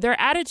 Their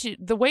attitude,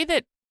 the way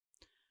that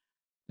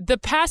the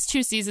past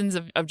 2 seasons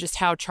of just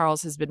how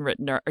Charles has been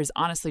written is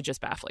honestly just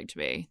baffling to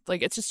me.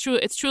 Like, it's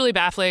truly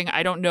baffling.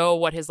 I don't know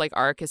what his like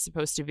arc is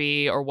supposed to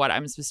be or what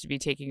I'm supposed to be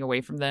taking away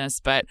from this,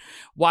 but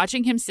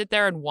watching him sit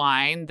there and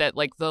whine that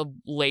like the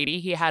lady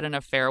he had an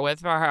affair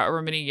with for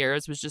however many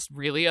years was just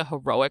really a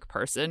heroic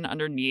person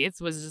underneath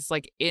was just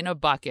like, in a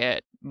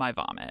bucket, my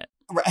vomit.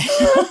 Right.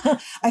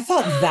 I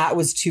thought that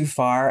was too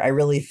far. I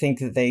really think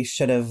that they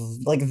should have,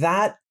 like,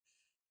 that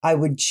I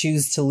would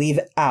choose to leave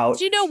out.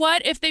 Do you know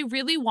what? If they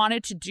really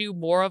wanted to do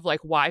more of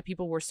like why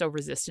people were so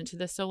resistant to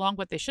this so long,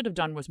 what they should have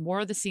done was more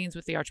of the scenes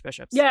with the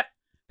archbishops. Yep.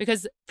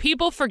 Because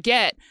people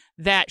forget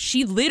that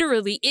she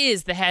literally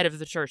is the head of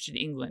the church in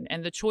England,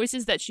 and the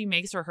choices that she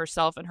makes for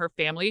herself and her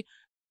family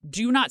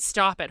do not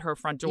stop at her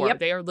front door. Yep.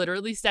 They are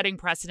literally setting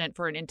precedent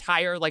for an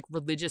entire like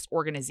religious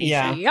organization.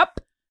 Yeah.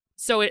 Yep.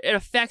 So it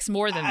affects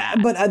more than that.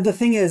 But the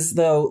thing is,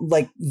 though,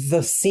 like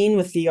the scene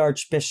with the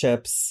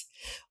archbishops,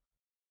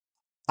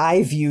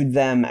 I viewed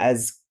them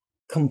as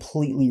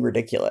completely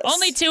ridiculous.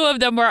 Only 2 of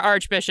them were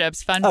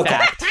archbishops. Fun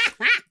fact.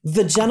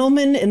 The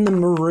gentleman in the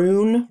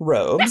maroon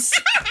robes.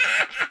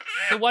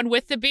 The one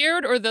with the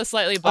beard or the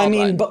slightly bald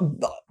one? But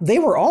they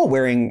were all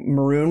wearing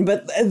maroon,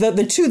 but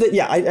the 2 that,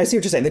 I see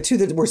what you're saying. The 2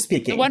 that were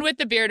speaking. The one with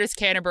the beard is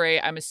Canterbury.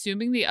 I'm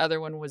assuming the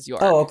other one was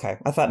York. Oh, okay.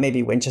 I thought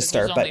maybe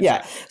Winchester, but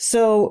yeah. 2.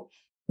 So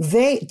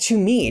they, to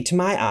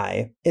my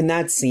eye, in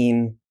that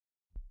scene,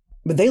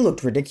 but they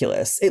looked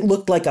ridiculous. It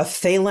looked like a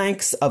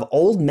phalanx of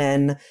old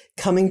men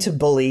coming to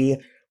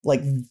bully,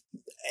 like,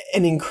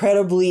 an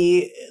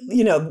incredibly,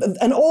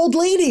 an old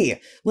lady.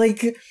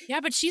 Like,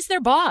 yeah, but she's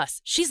their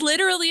boss. She's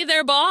literally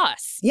their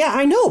boss. Yeah,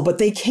 I know, but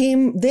they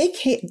came,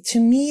 to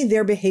me,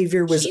 their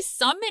behavior was... She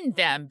summoned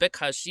them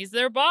because she's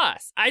their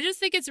boss. I just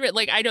think it's,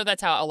 like, I know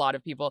that's how a lot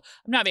of people,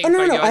 I'm not making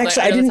fun of you.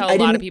 Actually, I know that's how a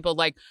lot of people,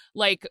 like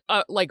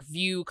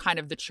view kind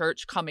of the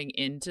church coming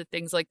into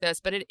things like this,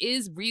 but it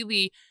is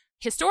really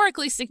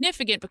historically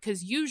significant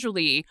because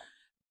usually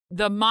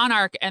the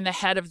monarch and the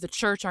head of the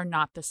church are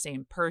not the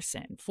same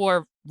person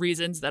for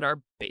reasons that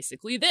are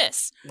basically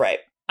this. Right.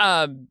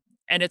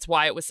 And it's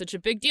why it was such a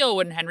big deal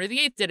when Henry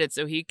VIII did it,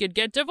 so he could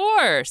get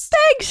divorced.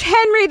 Thanks,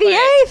 Henry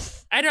VIII!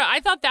 I don't know.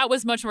 I thought that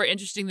was much more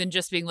interesting than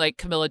just being like,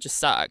 Camilla just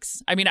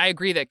sucks. I mean, I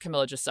agree that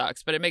Camilla just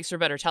sucks, but it makes for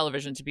better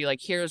television to be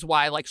like, here's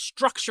why, like,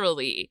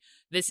 structurally,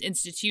 this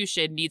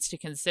institution needs to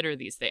consider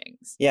these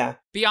things. Yeah.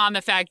 Beyond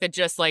the fact that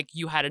just, like,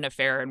 you had an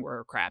affair and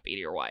were crappy to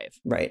your wife.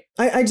 Right.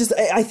 I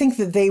think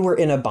that they were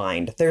in a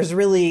bind. There's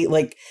really,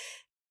 like...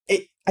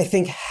 I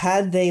think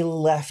had they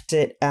left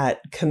it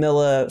at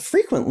Camilla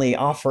frequently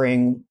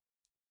offering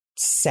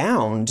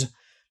sound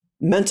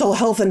mental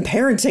health and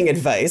parenting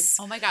advice.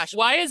 Oh my gosh.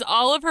 Why is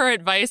all of her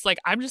advice like,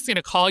 I'm just going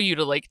to call you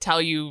to like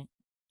tell you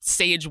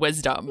sage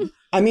wisdom?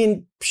 I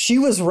mean, she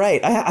was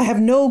right. I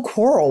have no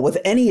quarrel with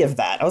any of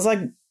that. I was like,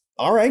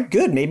 all right,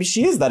 good. Maybe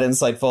she is that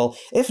insightful.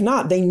 If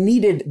not, they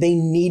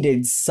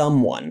needed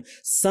someone,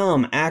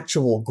 some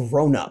actual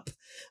grown up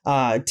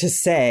to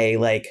say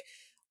like,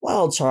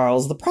 well,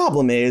 Charles, the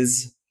problem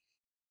is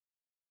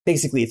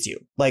basically it's you.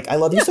 Like, I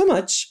love you so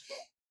much.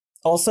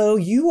 Also,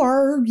 you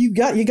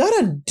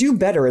gotta do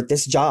better at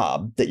this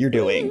job that you're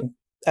doing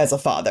as a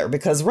father,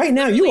 because right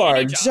now you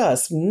are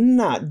just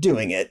not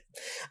doing it.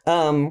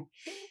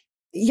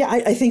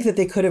 I think that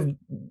they could have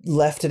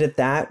left it at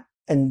that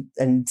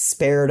and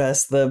spared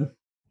us the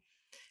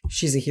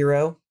she's a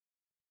hero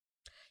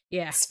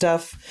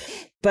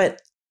stuff.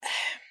 But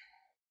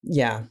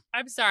yeah.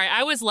 I'm sorry.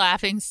 I was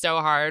laughing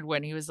so hard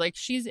when he was like,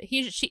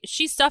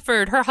 she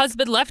suffered. Her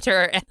husband left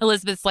her. And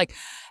Elizabeth's like,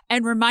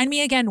 and remind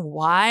me again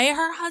why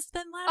her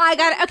husband left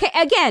Okay,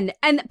 again.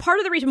 And part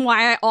of the reason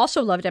why I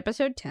also loved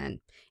episode 10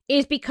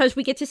 is because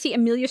we get to see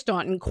Amelia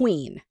Staunton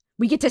queen.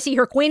 We get to see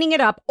her queening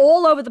it up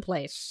all over the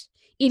place.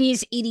 It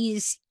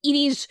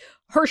is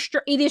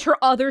her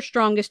other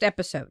strongest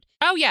episode.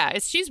 Oh yeah,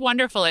 she's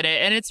wonderful at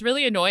it, and it's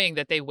really annoying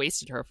that they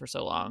wasted her for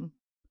so long.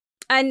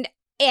 And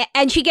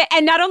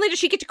not only does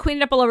she get to queen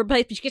it up all over the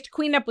place, but she gets to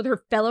queen it up with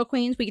her fellow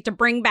queens. We get to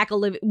bring back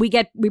Olivia.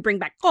 We bring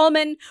back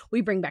Coleman.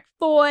 We bring back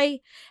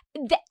Foy.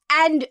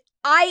 And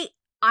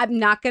I'm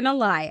not gonna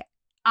lie,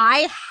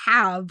 I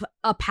have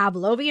a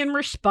Pavlovian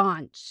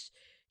response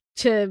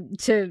to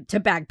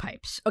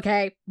bagpipes.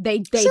 Okay,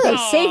 they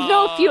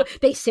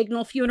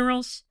signal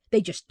funerals.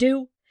 They just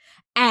do.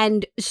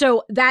 And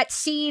so that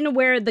scene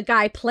where the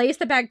guy plays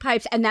the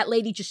bagpipes and that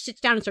lady just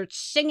sits down and starts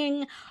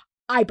singing,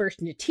 I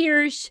burst into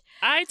tears.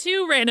 I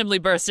too randomly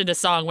burst into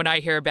song when I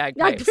hear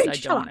bagpipes. I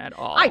don't at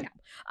all.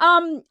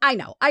 I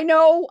know.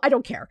 I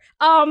don't care.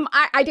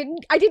 I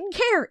didn't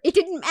care. It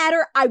didn't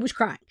matter. I was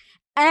crying.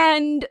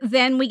 And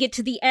then we get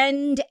to the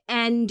end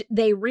and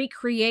they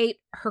recreate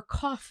her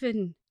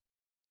coffin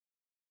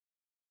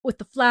with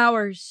the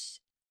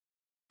flowers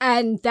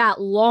and that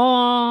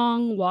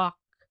long walk.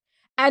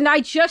 And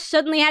I just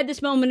suddenly had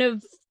this moment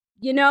of,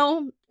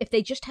 if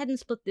they just hadn't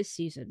split this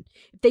season,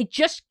 if they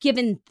just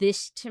given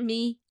this to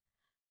me,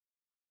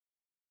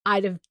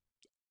 it'd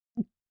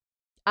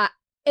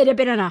have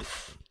been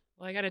enough.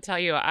 Well, I got to tell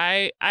you,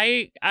 I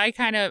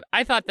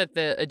thought that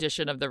the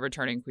addition of the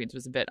returning queens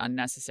was a bit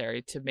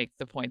unnecessary to make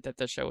the point that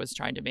the show was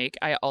trying to make.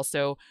 I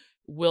also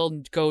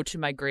will go to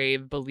my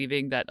grave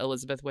believing that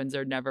Elizabeth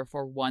Windsor never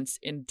for once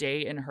in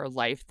her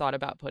life thought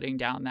about putting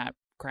down that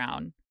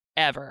crown.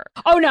 Ever.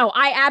 Oh, no,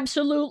 I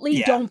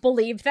absolutely don't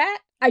believe that.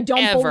 I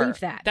don't believe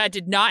that. That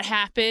did not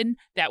happen.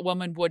 That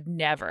woman would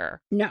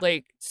never. No.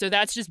 So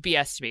that's just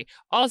BS to me.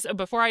 Also,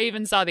 before I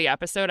even saw the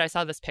episode, I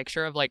saw this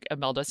picture of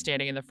Imelda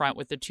standing in the front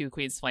with the two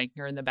queens flanking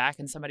her in the back.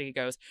 And somebody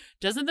goes,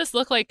 doesn't this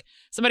look like,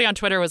 somebody on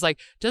Twitter was like,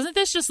 doesn't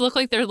this just look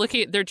like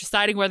they're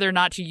deciding whether or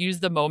not to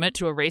use the moment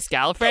to erase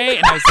Gallifrey?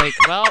 And I was like,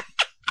 well,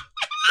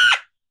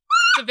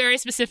 it's a very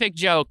specific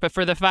joke, but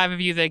for the 5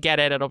 of you that get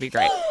it, it'll be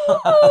great.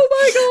 Oh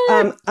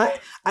my God.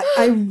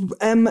 I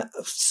am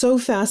so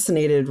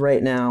fascinated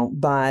right now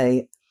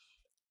by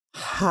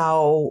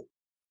how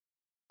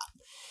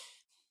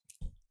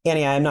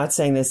Annie, I'm not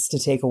saying this to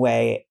take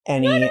away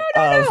any No.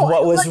 of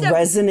what was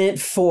resonant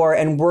for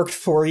and worked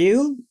for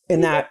you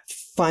in that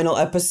final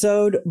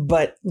episode,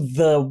 but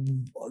the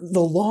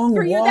long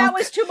For you, walk that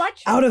was too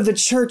much? out of the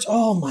church.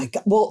 Oh my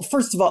God. Well,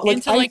 first of all, like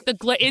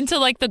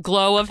into the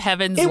glow of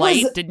heaven's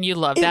light. Didn't you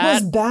love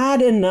that? It was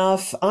bad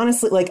enough,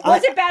 honestly. Like,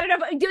 was it bad enough?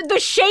 The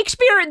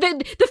Shakespeare,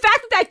 the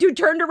fact that dude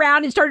turned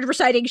around and started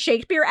reciting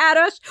Shakespeare at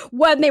us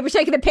when they were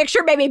taking the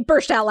picture made me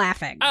burst out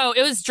laughing. Oh,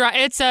 it was dry.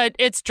 It's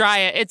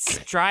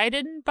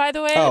Dryden, by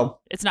the way. Oh,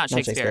 it's not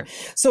Shakespeare.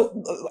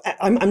 So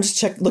I'm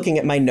just looking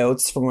at my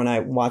notes from when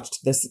I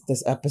watched this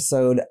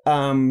episode.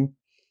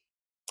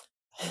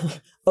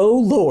 Oh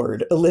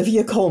Lord,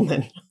 Olivia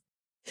Colman.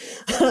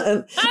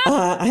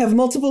 I have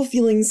multiple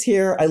feelings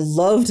here. I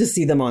love to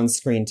see them on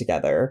screen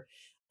together.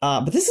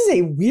 But this is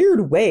a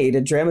weird way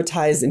to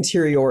dramatize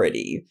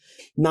interiority.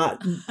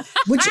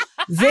 Which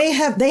they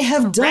have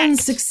done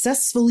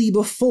successfully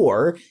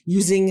before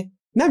using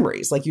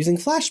memories, like using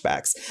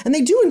flashbacks. And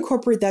they do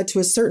incorporate that to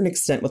a certain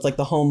extent with like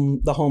the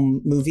home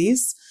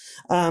movies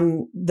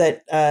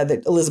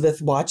that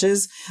Elizabeth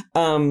watches.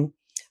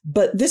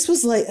 But this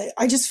was like,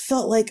 I just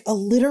felt like a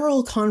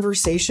literal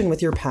conversation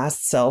with your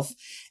past self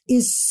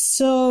is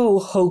so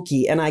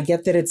hokey. And I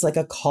get that it's like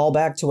a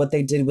callback to what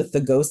they did with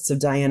the ghosts of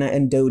Diana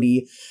and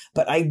Dodie,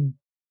 but I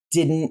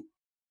didn't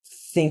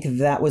think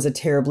that was a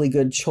terribly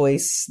good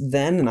choice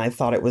then. And I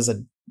thought it was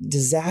a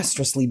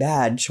disastrously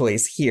bad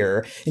choice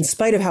here, in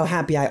spite of how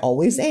happy I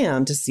always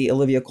am to see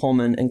Olivia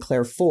Colman and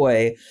Claire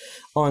Foy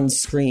on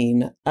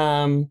screen.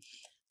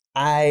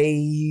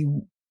 I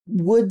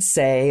would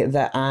say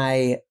that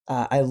I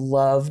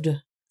loved.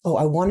 Oh,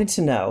 I wanted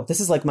to know. This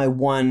is like my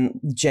one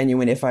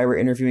genuine, if I were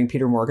interviewing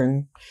Peter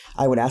Morgan,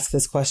 I would ask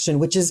this question,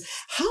 which is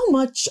how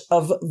much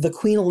of the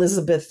Queen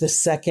Elizabeth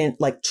II,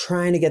 like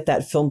trying to get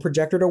that film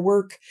projector to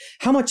work,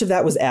 how much of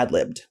that was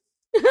ad-libbed?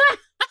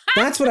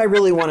 That's what I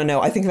really want to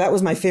know. I think that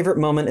was my favorite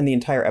moment in the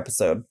entire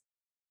episode.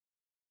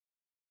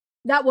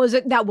 That was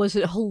a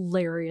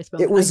hilarious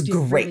moment. It was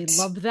great. Really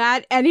loved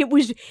that, and it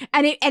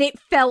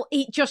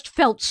just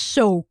felt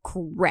so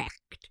correct.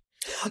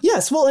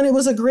 Yes, well, and it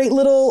was a great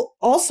little,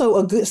 also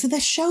a good. So the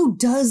show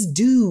does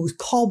do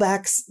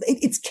callbacks.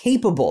 It's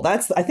capable. I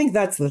think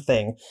that's the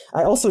thing.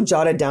 I also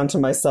jotted down to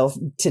myself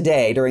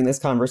today during this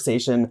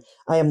conversation.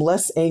 I am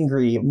less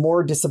angry,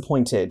 more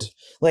disappointed.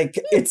 Like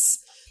it's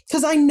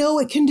because I know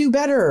it can do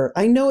better.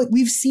 I know it.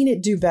 We've seen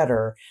it do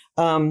better.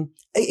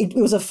 It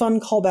was a fun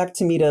callback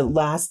to me to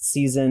last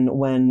season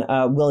when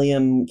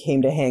William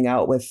came to hang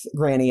out with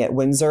Granny at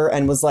Windsor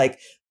and was like,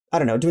 I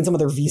don't know, doing some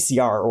other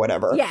VCR or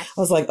whatever. Yes. I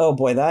was like, oh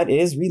boy, that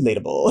is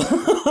relatable.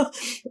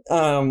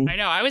 I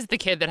know. I was the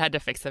kid that had to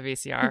fix the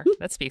VCR.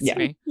 That speaks to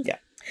me. Yeah.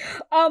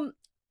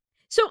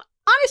 So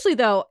honestly,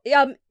 though,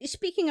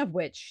 speaking of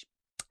which,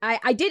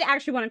 I did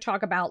actually want to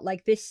talk about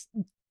like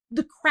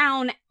the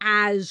Crown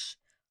as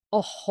a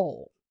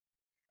whole.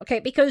 Okay,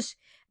 because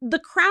The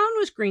Crown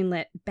was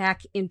greenlit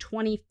back in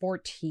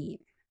 2014.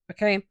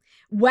 Okay,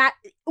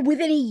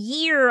 within a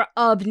year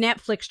of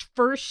Netflix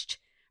first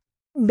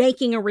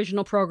making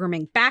original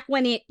programming, back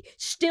when it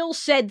still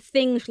said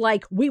things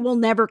like, we will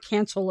never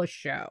cancel a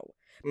show.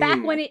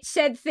 Back when it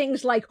said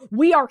things like,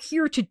 we are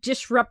here to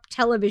disrupt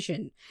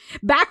television.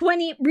 Back when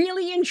it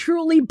really and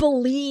truly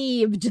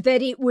believed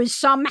that it was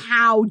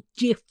somehow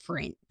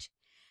different.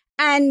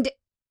 And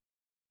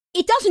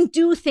it doesn't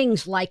do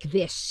things like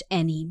this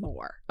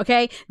anymore,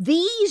 okay?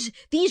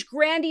 These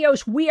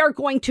grandiose, we're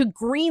going to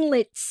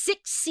greenlight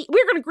 6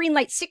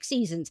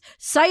 seasons,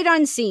 sight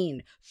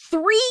unseen,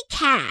 3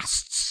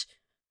 casts.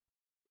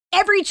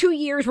 Every 2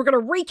 years, we're going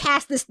to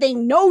recast this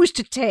thing nose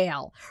to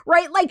tail,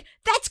 right? Like,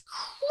 that's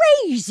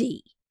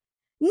crazy.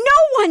 No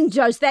one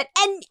does that.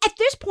 And at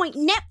this point,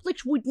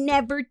 Netflix would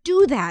never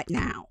do that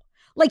now.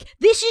 Like,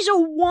 this is a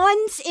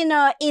once in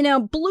a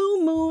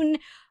blue moon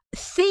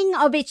thing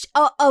of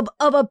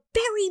a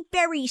very,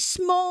 very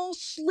small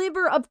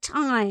sliver of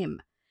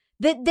time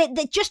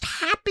that just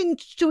happened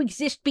to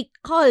exist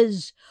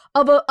because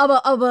of an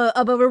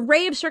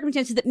array of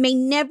circumstances that may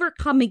never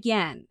come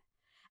again.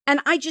 And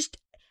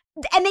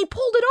they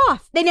pulled it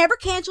off. They never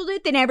canceled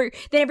it. They never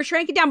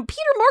shrank it down.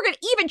 Peter Morgan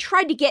even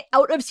tried to get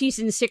out of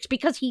season 6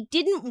 because he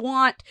didn't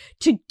want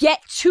to get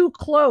too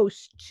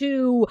close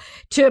to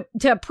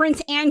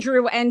Prince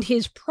Andrew and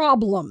his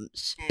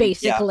problems,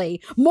 basically.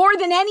 Yeah. More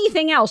than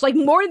anything else. Like,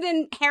 more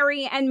than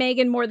Harry and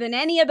Meghan, more than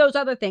any of those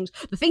other things.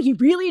 The thing he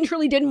really and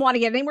truly didn't want to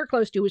get anywhere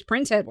close to was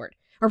Prince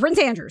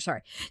Andrew,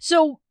 sorry.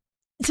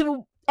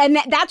 And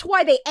that's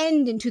why they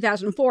end in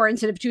 2004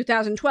 instead of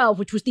 2012,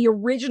 which was the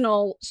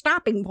original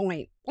stopping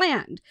point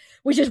planned,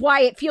 which is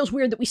why it feels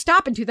weird that we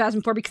stop in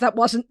 2004 because that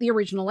wasn't the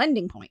original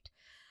ending point.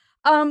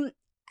 But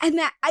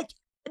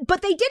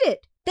they did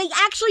it. They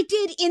actually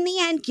did, in the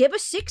end, give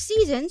us 6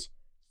 seasons,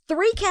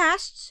 3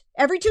 casts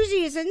every 2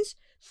 seasons,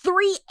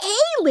 3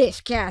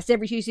 A-list casts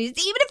every 2 seasons,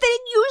 even if they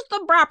didn't use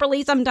them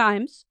properly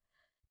sometimes.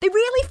 They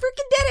really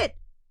freaking did it.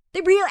 They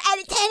really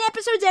added 10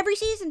 episodes every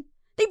season.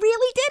 They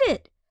really did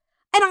it.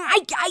 And I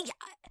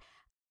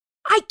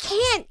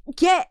can't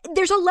get,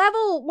 there's a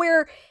level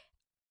where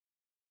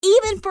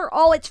even for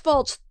all its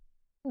faults,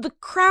 The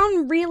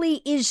Crown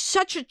really is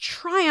such a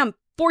triumph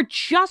for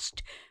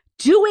just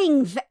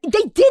doing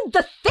they did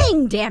the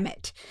thing, damn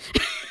it.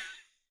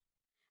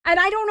 And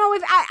I don't know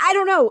if I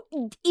don't know,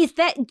 is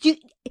that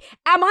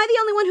am I the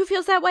only one who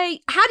feels that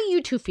way? How do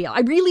you two feel?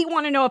 I really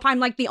want to know if I'm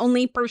like the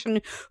only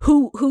person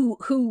who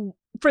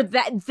for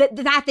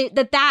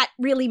that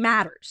really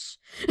matters.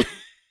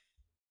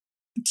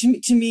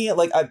 To me,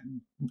 like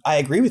I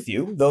agree with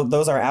you.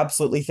 Those are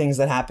absolutely things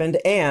that happened,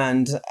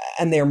 and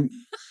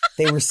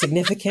they were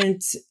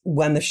significant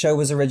when the show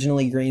was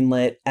originally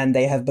greenlit, and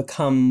they have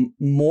become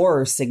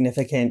more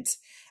significant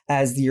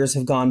as the years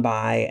have gone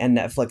by, and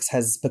Netflix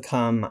has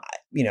become,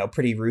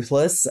 pretty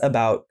ruthless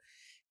about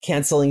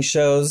canceling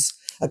shows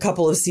a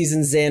couple of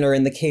seasons in, or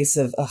in the case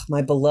of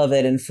my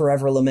beloved and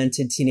forever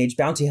lamented Teenage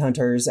Bounty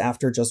Hunters,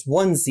 after just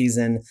one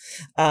season.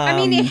 I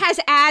mean, it has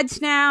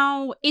ads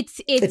now.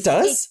 It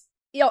does?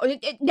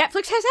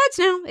 Netflix has ads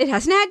now. It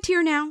has an ad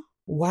tier now.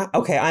 Wow.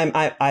 Okay.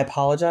 I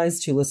apologize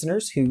to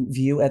listeners who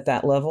view at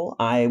that level.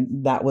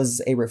 That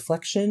was a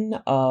reflection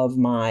of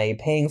my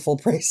paying full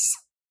price,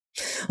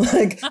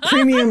 like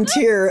premium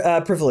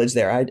tier privilege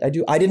there.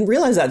 I didn't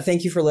realize that.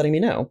 Thank you for letting me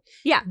know.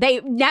 Yeah.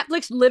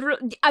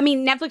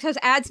 Netflix has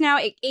ads now.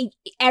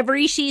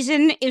 Every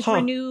season is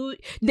renewed.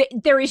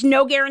 There is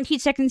no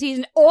guaranteed second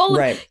season.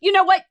 You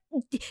know what?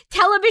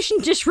 Television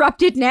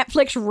disrupted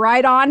Netflix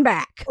right on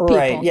back. People.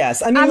 Right.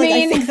 Yes. I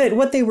think that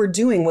what they were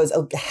doing was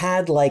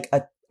had like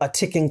a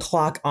ticking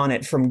clock on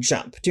it from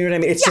jump. Do you know what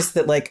I mean? It's just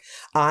that like,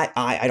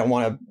 I don't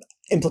want to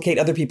implicate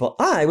other people.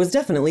 I was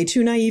definitely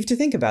too naive to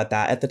think about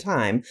that at the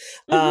time.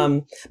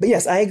 Mm-hmm. But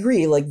yes, I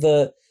agree. Like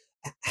being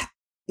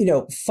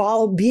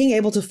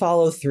able to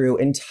follow through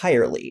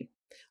entirely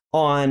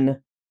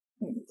on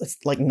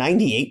like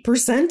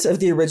 98% of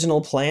the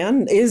original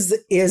plan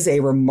is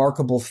a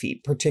remarkable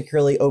feat,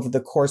 particularly over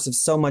the course of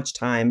so much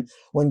time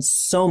when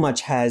so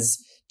much has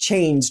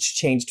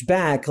changed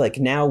back. Like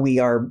now we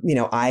are,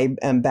 I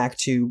am back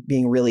to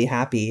being really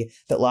happy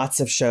that lots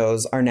of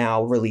shows are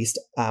now released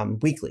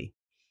weekly.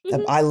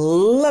 Mm-hmm. I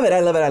love it.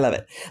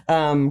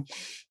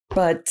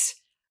 But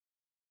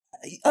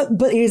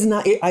it is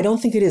not, I don't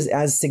think it is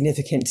as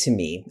significant to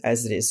me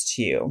as it is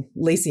to you.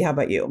 Lacey, how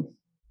about you?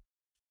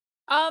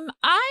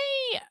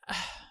 I have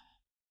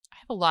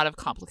a lot of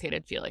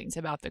complicated feelings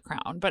about The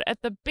Crown, but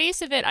at the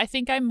base of it, I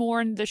think I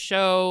mourn the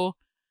show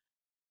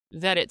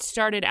that it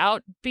started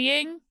out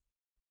being,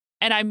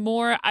 and I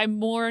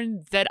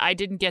mourn that I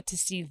didn't get to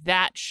see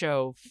that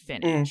show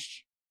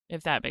finish,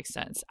 if that makes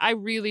sense. I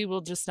really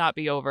will just not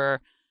be over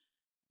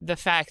the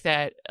fact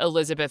that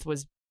Elizabeth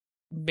was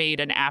made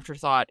an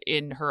afterthought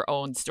in her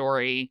own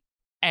story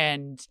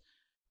and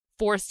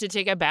forced to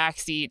take a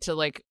backseat to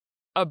like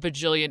a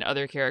bajillion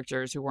other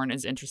characters who weren't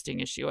as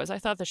interesting as she was. I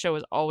thought the show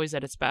was always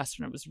at its best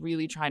when it was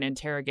really trying to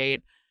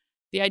interrogate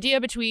the idea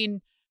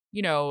between,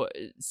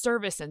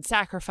 service and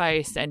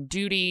sacrifice and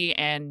duty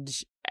and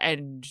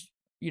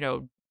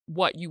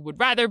what you would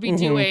rather be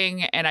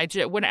doing. And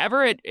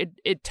whenever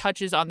it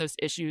touches on those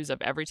issues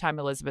of every time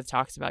Elizabeth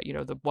talks about,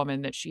 the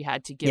woman that she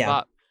had to give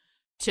up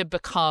to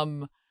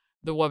become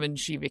the woman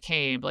she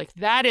became, like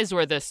that is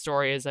where this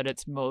story is at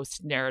its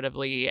most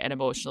narratively and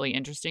emotionally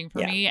interesting for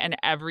me. And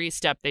every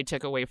step they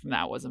took away from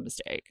that was a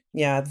mistake.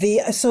 Yeah.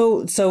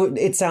 So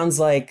it sounds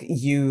like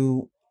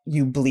you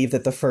believe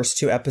that the first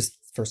two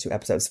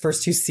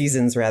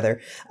seasons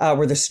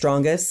were the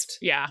strongest.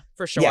 Yeah,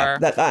 for sure. Yeah,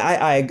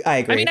 I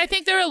agree. I mean, I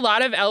think there are a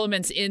lot of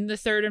elements in the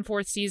third and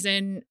fourth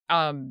season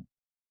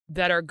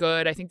that are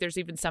good. I think there's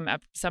even some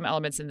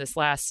elements in this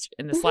last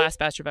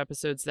batch of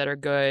episodes that are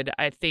good.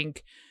 I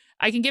think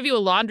I can give you a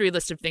laundry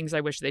list of things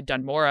I wish they'd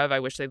done more of. I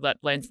wish they'd let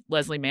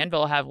Leslie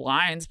Manville have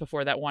lines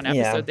before that one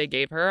episode they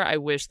gave her. I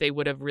wish they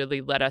would have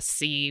really let us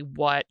see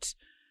what,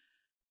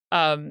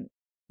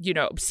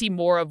 see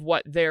more of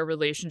what their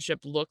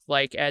relationship looked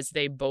like as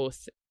they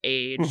both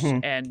aged,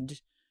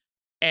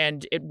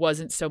 and it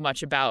wasn't so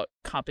much about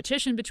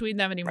competition between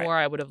them anymore.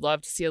 Right. I would have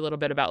loved to see a little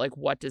bit about like,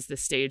 what does the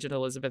stage in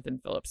Elizabeth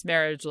and Philip's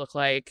marriage look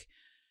like?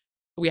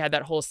 We had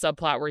that whole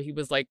subplot where he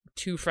was like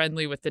too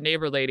friendly with the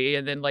neighbor lady,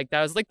 and then like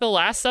that was like the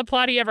last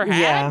subplot he ever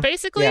had,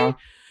 basically. Yeah.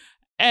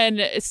 And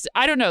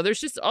I don't know.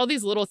 There's just all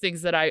these little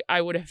things that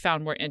I would have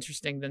found more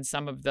interesting than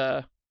some of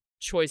the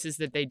choices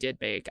that they did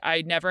make.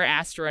 I never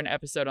asked for an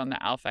episode on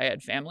the Al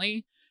Fayed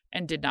family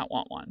and did not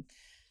want one.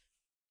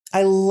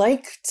 I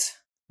liked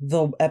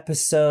the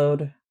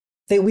episode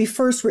that we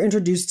first were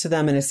introduced to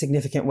them in a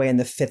significant way in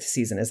the 5th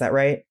season. Is that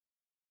right?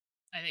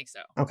 I think so.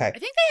 Okay. I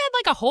think they had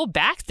like a whole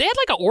they had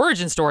like an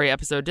origin story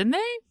episode, didn't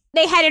they?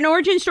 They had an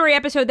origin story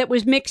episode that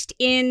was mixed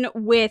in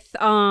with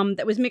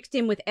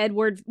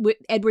Edward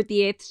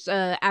VIII's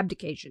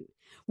abdication,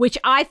 which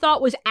I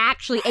thought was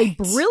actually a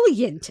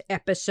brilliant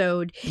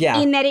episode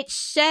in that it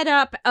set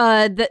up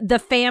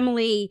the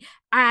family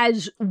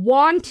as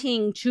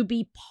wanting to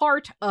be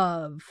part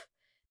of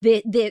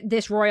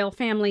this royal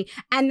family.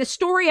 And the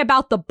story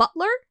about the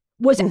butler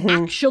was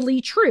actually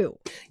true.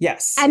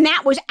 Yes. And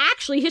that was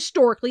actually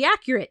historically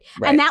accurate.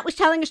 Right. And that was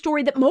telling a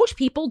story that most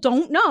people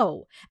don't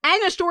know.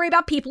 And a story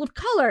about people of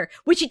color,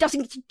 which it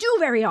doesn't get to do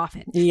very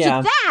often.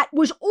 Yeah. So that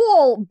was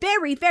all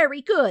very,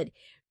 very good.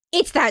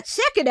 It's that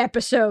second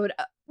episode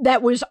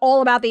that was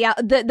all about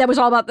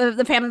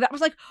the family that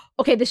was like,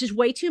 okay, this is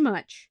way too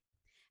much.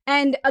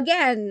 And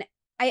again,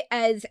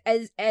 as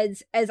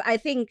I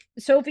think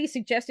Sophie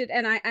suggested,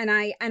 and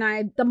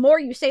I, the more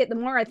you say it, the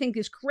more I think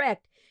is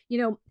correct.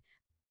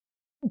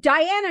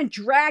 Diana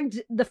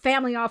dragged the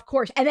family off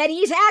course, and that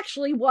is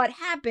actually what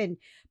happened.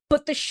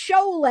 But the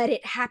show let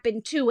it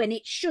happen too, and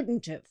it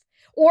shouldn't have.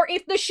 Or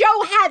if the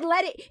show had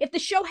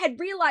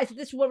realized that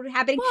this was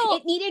happening,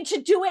 it needed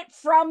to do it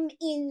from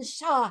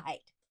inside.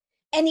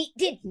 And it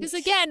didn't. Because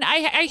again,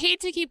 I hate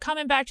to keep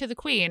coming back to the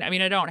Queen. I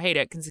mean, I don't hate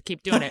it because I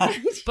keep doing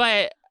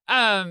it.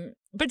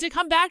 But to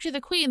come back to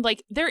the Queen,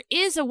 like, there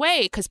is a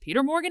way, because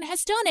Peter Morgan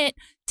has done it,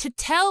 to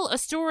tell a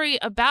story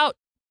about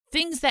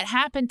things that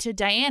happened to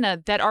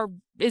Diana that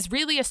is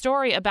really a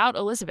story about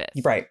Elizabeth.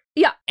 Right.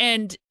 Yeah.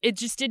 And it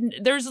just didn't,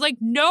 there's like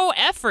no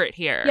effort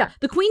here. Yeah.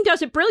 The Queen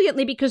does it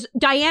brilliantly because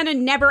Diana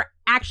never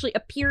actually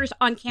appears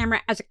on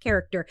camera as a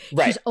character.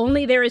 Right. She's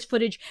only there as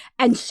footage.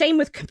 And same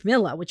with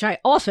Camilla, which I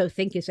also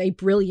think is a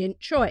brilliant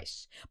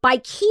choice. By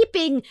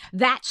keeping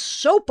that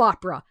soap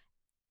opera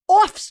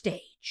off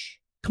stage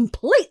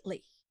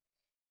completely,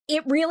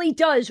 it really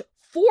does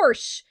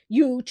force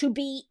you to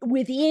be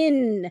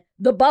within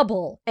the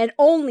bubble and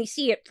only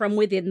see it from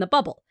within the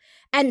bubble.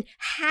 And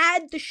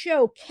had the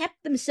show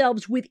kept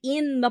themselves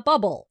within the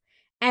bubble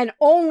and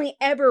only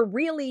ever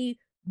really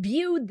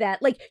viewed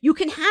that, like, you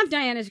can have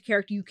Diana as a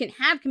character, you can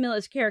have Camilla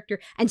as a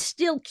character, and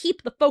still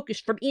keep the focus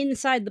from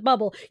inside the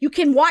bubble. You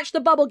can watch the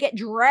bubble get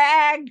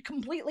dragged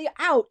completely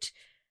out,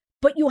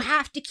 but you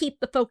have to keep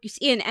the focus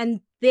in.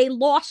 And they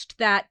lost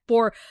that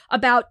for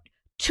about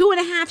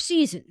 2.5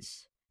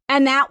 seasons.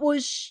 And that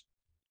was...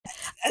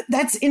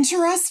 That's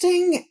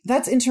interesting.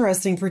 That's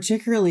interesting,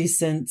 particularly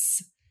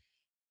since...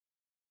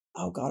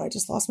 Oh, God, I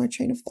just lost my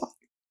train of thought.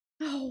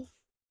 Oh.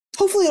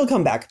 Hopefully it'll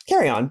come back.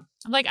 Carry on.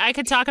 Like, I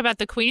could talk about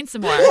the Queen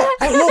some more.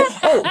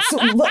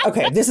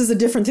 Okay, this is a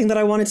different thing that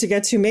I wanted to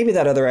get to. Maybe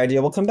that other idea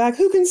will come back.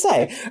 Who can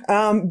say?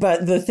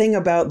 But the thing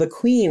about the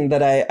Queen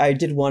that I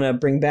did want to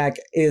bring back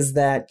is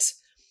that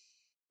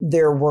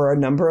there were a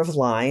number of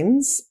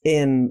lines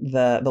in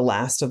the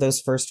last of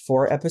those first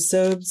 4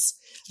 episodes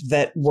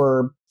that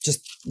were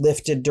just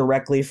lifted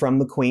directly from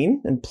the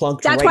Queen and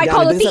plunked right down. That's why I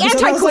call it the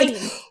anti-Queen.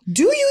 Like,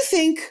 do you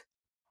think,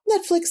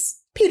 Netflix,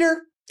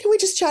 Peter, can we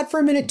just chat for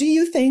a minute? Do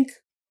you think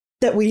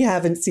that we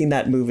haven't seen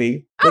that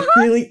movie? Like,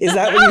 really? Is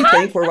that what you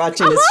think? We're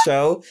watching this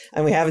show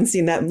and we haven't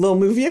seen that little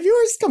movie of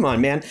yours? Come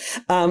on, man.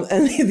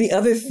 And the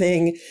other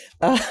thing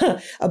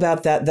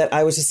about that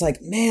I was just like,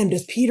 man,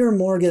 does Peter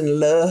Morgan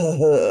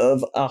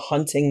love a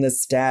hunting the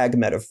stag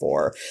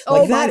metaphor?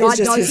 Like, that is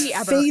just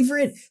his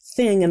favorite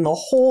thing in the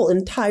whole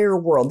entire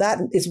world. That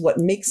is what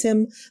makes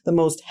him the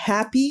most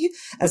happy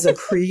as a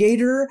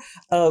creator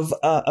of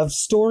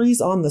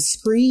stories on the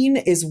screen,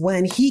 is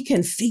when he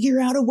can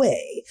figure out a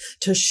way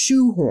to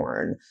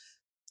shoehorn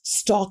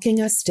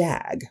stalking a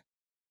stag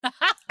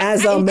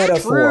as a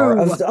metaphor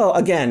of,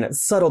 again,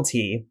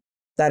 subtlety.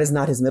 That is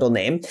not his middle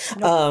name.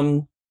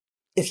 Nope.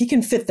 If he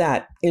can fit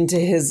that into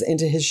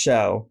his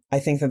show, I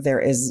think that there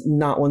is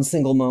not one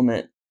single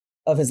moment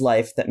of his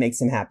life that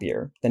makes him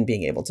happier than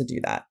being able to do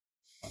that.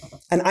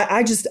 And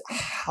I just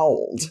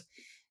howled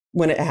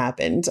when it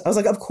happened. I was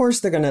like, of course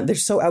they're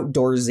so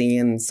outdoorsy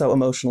and so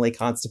emotionally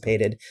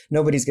constipated.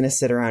 Nobody's going to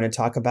sit around and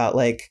talk about,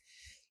 like,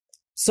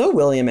 so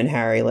William and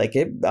Harry, like,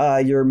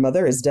 your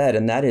mother is dead,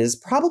 and that is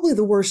probably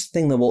the worst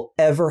thing that will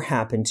ever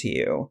happen to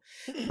you.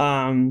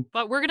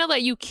 But we're gonna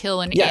let you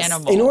kill an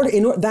animal. In order,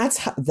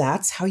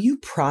 that's how you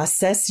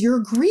process your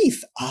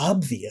grief.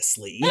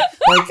 Obviously,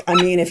 like, I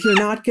mean, if you're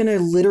not gonna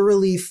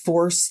literally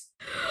force,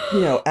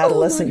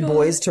 adolescent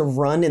boys to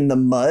run in the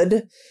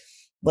mud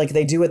like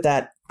they do at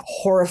that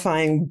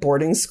horrifying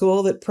boarding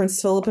school that Prince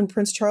Philip and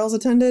Prince Charles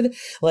attended,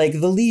 like,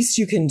 the least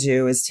you can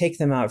do is take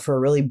them out for a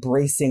really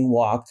bracing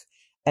walk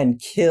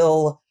and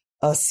kill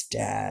a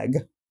stag.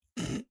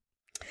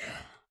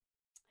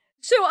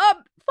 So,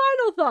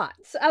 final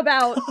thoughts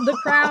about The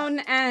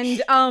Crown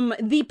and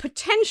the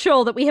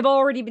potential that we have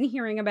already been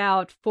hearing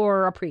about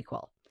for a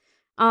prequel.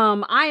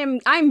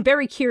 I'm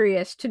very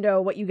curious to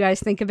know what you guys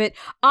think of it.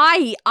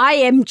 I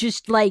am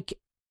just like,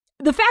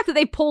 the fact that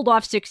they pulled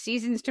off 6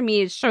 seasons to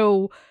me is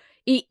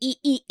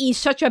is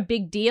such a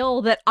big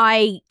deal that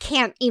I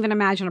can't even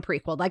imagine a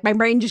prequel. Like, my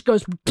brain just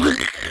goes.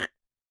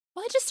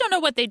 Well, I just don't know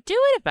what they do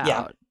it about.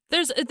 Yeah.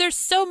 There's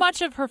so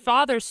much of her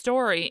father's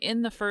story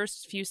in the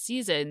first few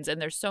seasons,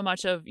 and there's so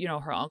much of,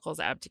 her uncle's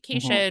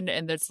abdication,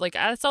 and there's, like,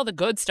 that's all the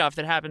good stuff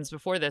that happens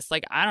before this.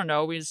 Like, I don't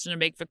know, we're just gonna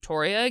make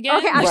Victoria again.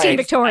 Okay, I've seen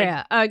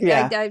Victoria.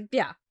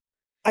 Yeah.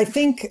 I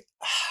think,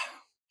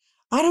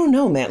 I don't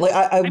know, man. Like,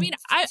 I mean,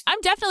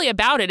 I'm definitely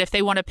about it. If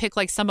they want to pick,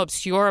 like, some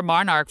obscure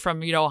monarch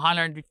from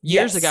 100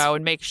 years ago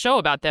and make a show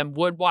about them,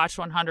 would watch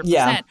 100%.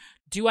 Yeah.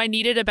 do I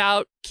need it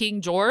about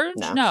King George?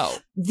 No.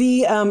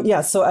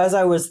 So as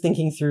I was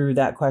thinking through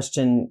that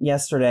question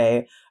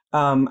yesterday,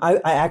 I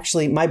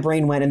actually, my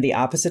brain went in the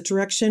opposite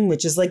direction,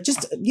 which is like,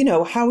 just,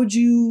 how would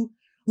you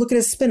look at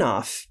a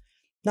spinoff?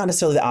 Not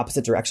necessarily the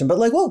opposite direction, but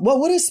like, what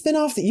would a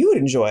spinoff that you would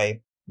enjoy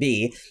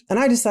be? And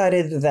I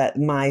decided that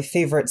my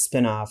favorite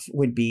spinoff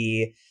would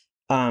be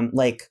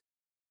like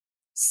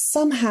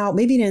somehow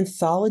maybe an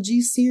anthology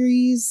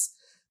series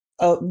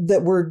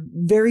that were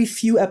very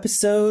few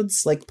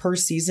episodes, like per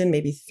season,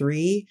 maybe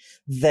 3,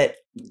 that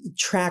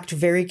tracked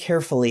very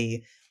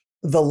carefully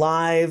the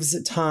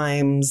lives,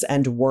 times,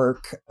 and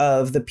work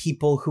of the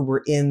people who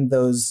were in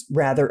those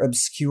rather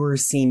obscure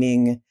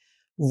seeming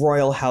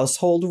royal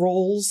household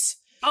roles.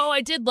 Oh,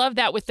 I did love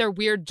that with their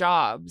weird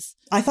jobs.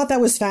 I thought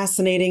that was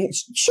fascinating.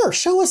 Sure,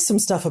 show us some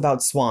stuff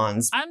about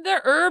swans. I'm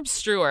the herb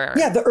strewer.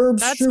 Yeah, the herb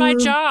strewer. That's my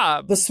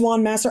job. The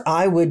swan master.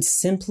 I would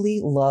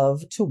simply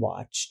love to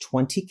watch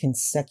 20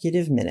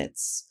 consecutive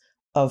minutes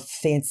of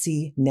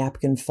fancy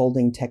napkin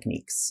folding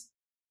techniques.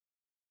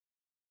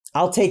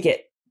 I'll take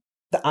it.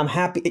 I'm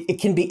happy. It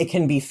can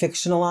be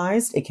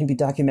fictionalized. It can be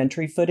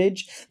documentary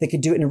footage. They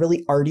could do it in a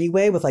really arty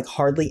way with like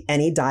hardly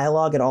any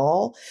dialogue at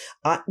all.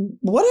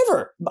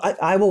 Whatever.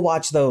 I will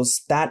watch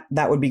those. That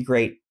would be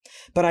great.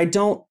 But I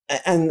don't.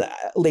 And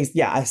at least,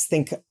 I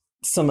think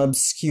some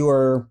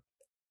obscure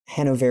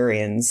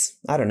Hanoverians.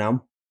 I don't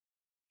know.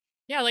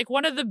 Yeah, like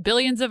one of the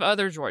billions of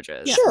other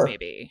Georges. Yeah. Sure.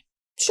 Maybe.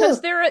 Because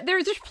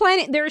there's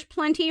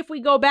plenty if we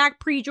go back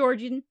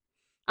pre-Georgian.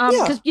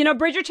 Because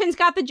Bridgerton's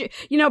got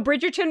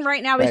Bridgerton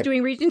right now is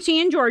doing Regency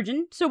in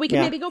Georgian, so we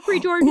can maybe go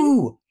pre-Georgian.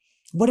 Ooh,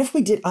 what if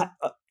we did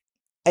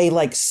a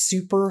like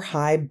super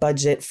high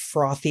budget,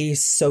 frothy,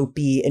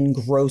 soapy,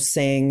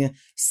 engrossing,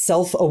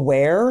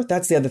 self-aware?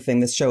 That's the other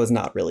thing. This show is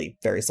not really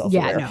very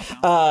self-aware. Yeah,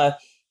 no.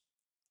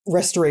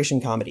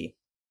 Restoration comedy.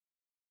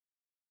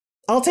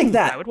 I'll take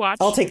that. I would watch.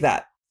 I'll take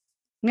that.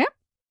 Yeah.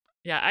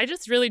 Yeah, I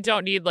just really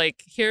don't need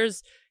like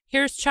here's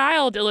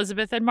child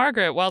Elizabeth and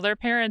Margaret while their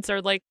parents are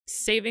like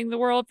saving the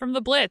world from the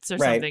Blitz or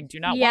something.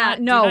 Do not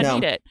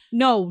need it.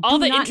 No, all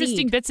the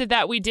interesting bits of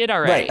that we did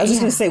already. Right. I was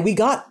just going to say, we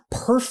got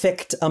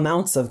perfect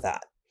amounts of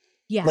that.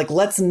 Yeah. Like,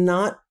 let's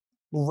not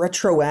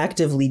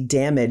retroactively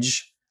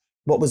damage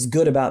what was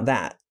good about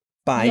that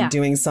by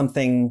doing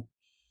something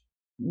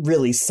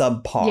really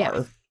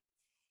subpar.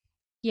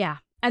 Yeah.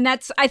 And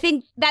I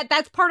think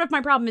that's part of my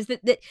problem is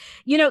that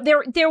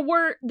there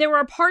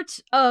were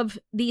parts of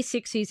these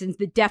 6 seasons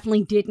that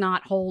definitely did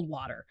not hold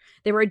water.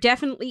 There were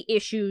definitely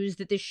issues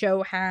that the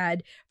show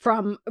had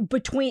from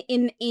between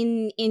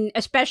in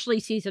especially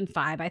season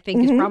 5, I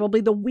think is probably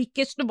the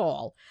weakest of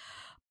all.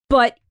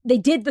 But they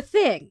did the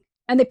thing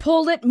and they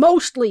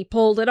mostly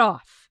pulled it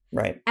off.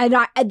 Right. And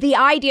the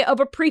idea of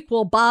a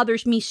prequel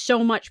bothers me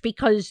so much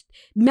because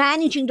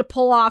managing to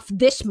pull off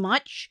this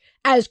much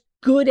as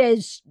good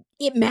as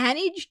it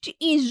managed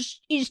is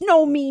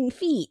no mean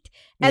feat,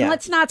 and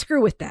let's not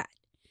screw with that.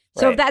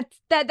 So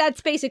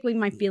that's basically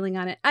my feeling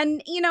on it.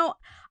 And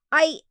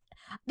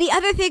the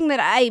other thing that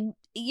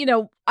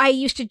I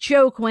used to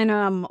joke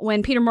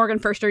when Peter Morgan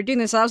first started doing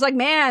this, I was like,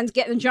 man, it's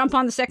getting a jump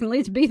on the second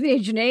lead to be the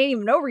agent ain't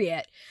even over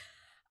yet.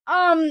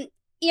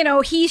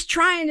 He's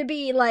trying to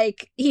be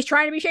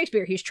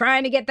Shakespeare. He's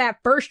trying to get that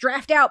first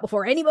draft out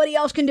before anybody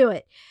else can do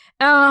it.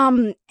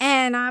 And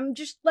I'm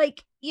just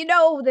like,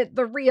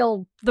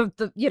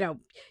 that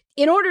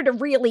in order to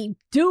really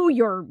do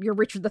your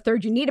Richard III,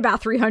 you need about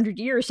 300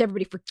 years.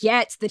 Everybody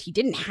forgets that he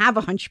didn't have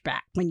a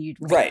hunchback when you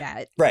write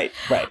that. Right.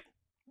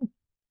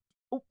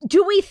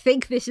 Do we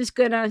think this is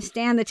going to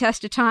stand the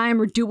test of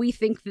time, or do we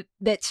think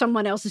that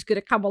someone else is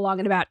going to come along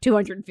in about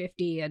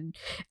 250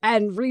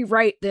 and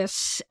rewrite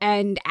this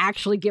and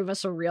actually give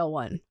us a real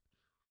one?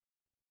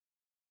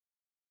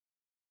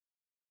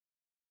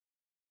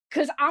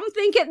 Because I'm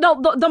thinking,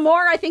 the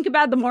more I think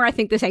about it, the more I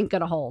think this ain't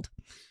going to hold.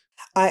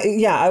 I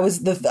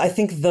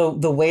think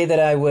the way that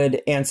I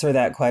would answer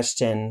that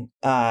question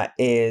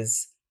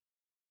is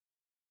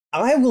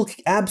I will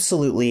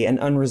absolutely and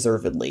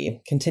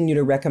unreservedly continue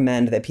to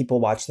recommend that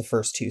people watch the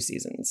first 2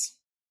 seasons.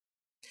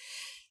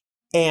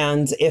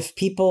 And if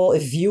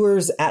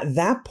viewers at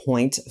that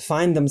point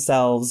find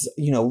themselves,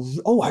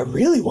 I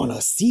really want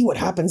to see what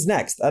happens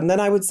next. And then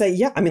I would say,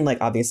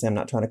 obviously I'm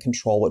not trying to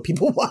control what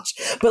people watch,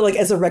 but like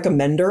as a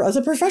recommender, as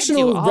a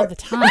professional, all the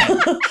time.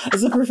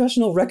 as a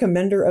professional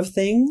recommender of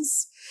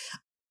things,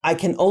 I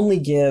can only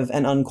give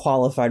an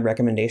unqualified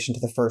recommendation to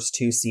the first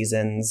 2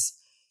 seasons.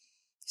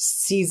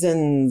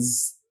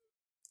 Seasons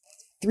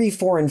 3,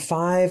 4, and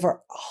 5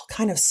 are all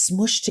kind of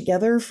smushed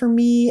together for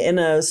me in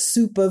a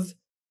soup of,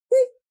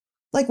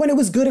 like, when it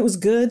was good, it was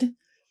good.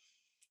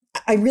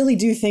 I really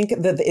do think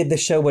that the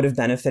show would have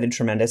benefited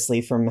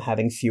tremendously from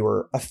having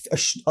a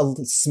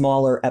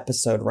smaller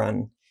episode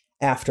run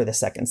after the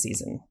second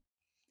season.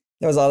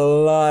 There was a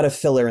lot of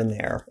filler in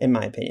there, in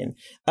my opinion.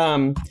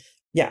 I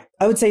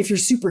would say if you're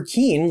super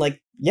keen,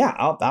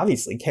 I'll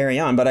obviously carry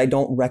on, but I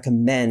don't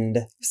recommend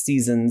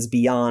seasons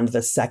beyond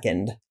the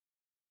second.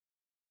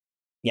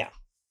 Yeah,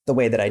 the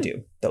way that I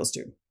do those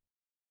 2.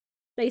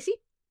 Stacey?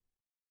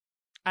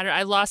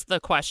 I lost the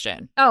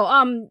question.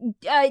 Oh,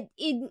 do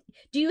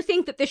you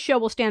think that this show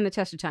will stand the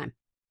test of time?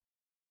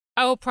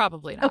 Oh,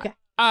 probably not. Okay.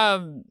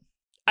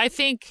 I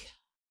think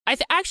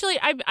actually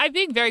I'm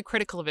being very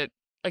critical of it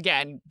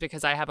again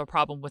because I have a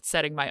problem with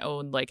setting my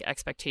own like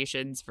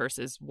expectations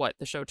versus what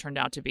the show turned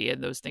out to be,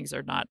 and those things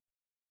are not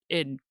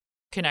in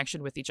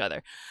connection with each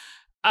other.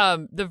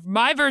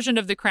 My version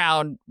of The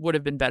Crown would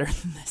have been better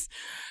than this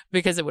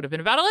because it would have been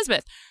about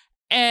Elizabeth,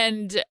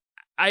 and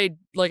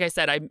like I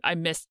said, I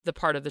missed the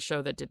part of the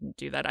show that didn't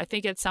do that. I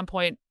think at some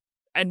point,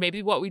 and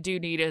maybe what we do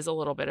need is a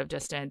little bit of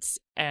distance,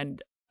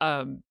 and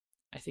I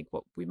think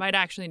what we might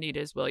actually need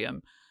is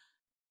William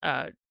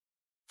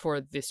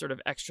for this sort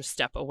of extra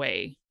step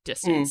away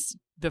distance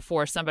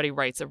before somebody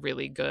writes a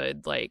really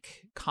good,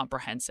 like,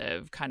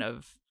 comprehensive kind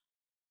of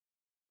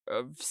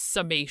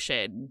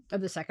summation of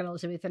the second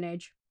Elizabethan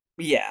age.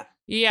 Yeah.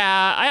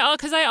 Yeah,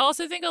 because I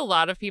also think a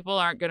lot of people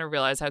aren't going to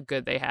realize how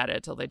good they had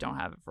it till they don't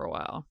have it for a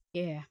while.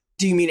 Yeah.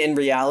 Do you mean in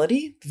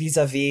reality?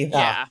 Vis-a-vis?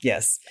 Yeah.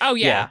 Yes. Oh,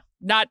 yeah.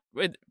 Not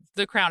with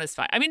The Crown is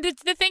fine. I mean,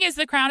 the thing is,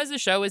 The Crown as a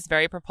show is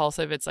very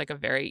propulsive. It's like a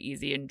very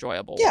easy,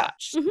 enjoyable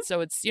watch. Mm-hmm.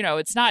 So it's,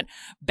 it's not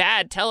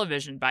bad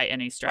television by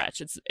any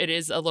stretch. It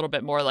is a little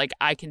bit more like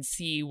I can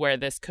see where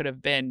this could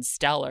have been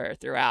stellar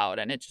throughout,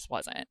 and it just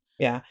wasn't.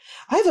 Yeah.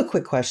 I have a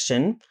quick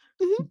question.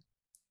 Mm-hmm.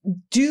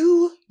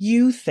 Do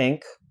you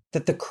think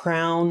that The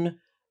Crown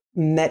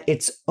met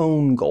its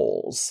own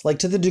goals? Like,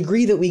 to the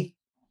degree that we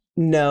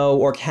know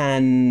or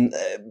can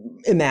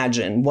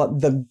imagine what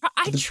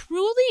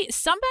truly,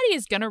 somebody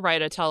is going to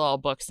write a tell-all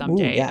book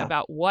someday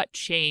about what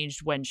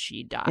changed when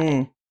she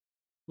died.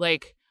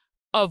 Like,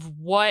 of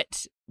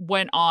what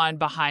went on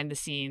behind the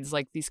scenes,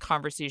 like these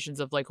conversations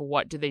of like,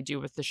 what do they do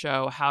with the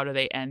show? How do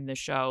they end the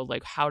show?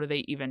 Like, how do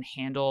they even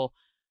handle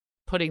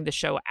putting the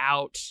show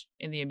out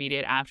in the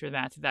immediate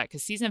aftermath of that?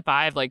 Because season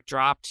 5 like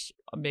dropped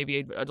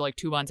maybe like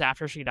 2 months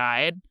after she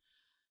died.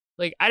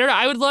 Like, I don't know.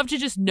 I would love to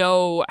just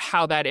know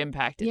how that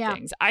impacted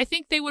things. I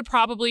think they would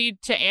probably,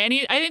 to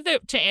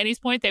Annie's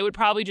point, they would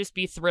probably just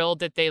be thrilled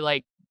that they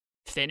like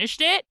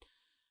finished it.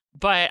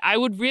 But I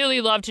would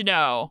really love to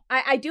know.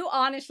 I do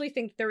honestly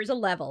think there is a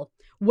level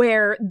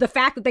where the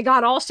fact that they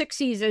got all 6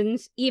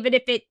 seasons, even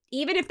if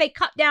they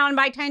cut down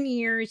by 10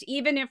 years,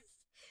 even if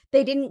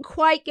they didn't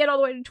quite get all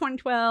the way to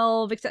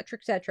 2012, et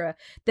cetera,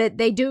 that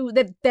they do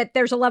that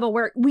there's a level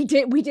where we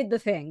did the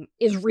thing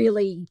is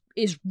really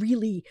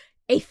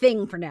a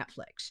thing for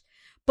Netflix.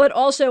 But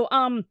also,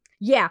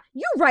 you're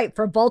right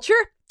for Vulture.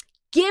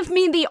 Give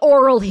me the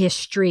oral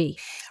history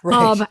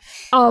of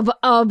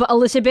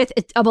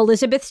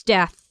Elizabeth's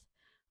death,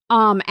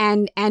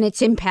 and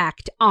its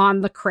impact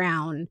on the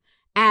Crown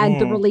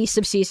and the release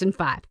of season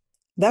 5.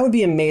 That would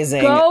be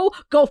amazing.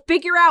 Go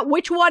figure out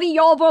which one of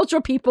y'all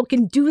Vulture people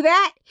can do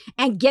that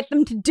and get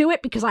them to do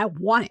it, because I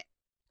want it.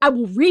 I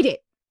will read it.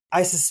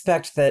 I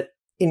suspect that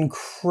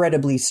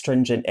incredibly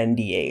stringent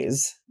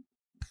NDAs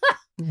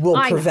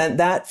will prevent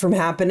that from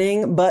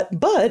happening, but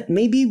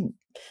maybe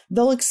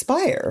they'll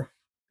expire.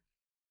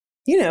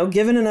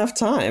 Given enough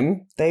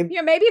time,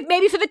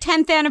 maybe for the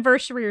 10th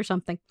anniversary or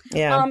something.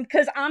 Yeah.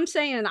 Because I'm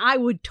saying I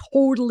would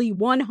totally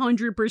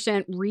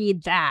 100%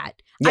 read that.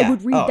 Yeah. I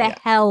would read the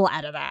hell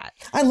out of that.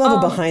 I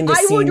love a behind the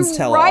scenes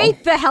tell-all. I would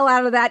write the hell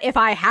out of that if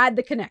I had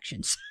the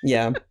connections.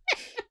 Yeah.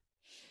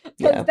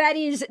 But that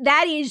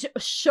is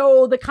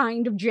so the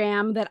kind of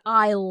jam that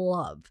I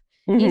love.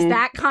 Mm-hmm. Is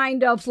that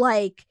kind of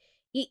like.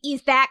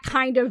 Is that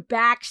kind of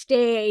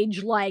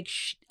backstage, like,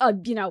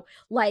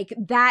 like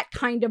that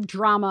kind of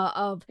drama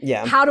of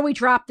how do we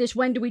drop this?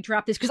 When do we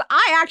drop this? Because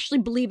I actually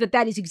believe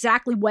that is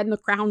exactly when The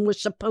Crown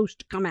was supposed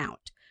to come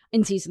out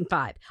in season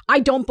 5.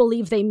 I don't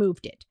believe they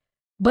moved it,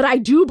 but I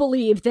do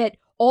believe that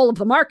all of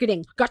the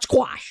marketing got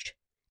squashed.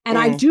 And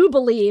I do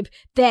believe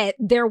that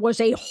there was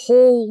a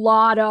whole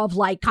lot of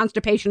like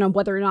constipation on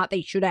whether or not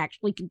they should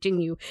actually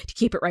continue to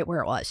keep it right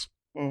where it was.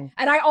 And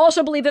I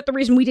also believe that the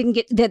reason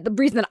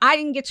that I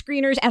didn't get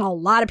screeners and a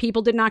lot of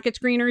people did not get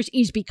screeners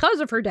is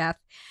because of her death,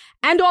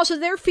 and also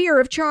their fear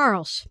of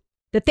Charles,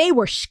 that they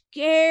were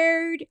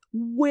scared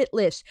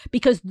witless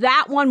because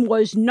that one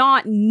was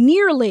not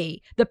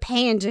nearly the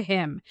pan to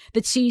him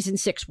that season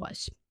 6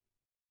 was.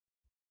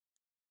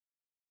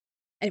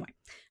 Anyway,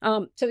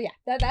 so yeah,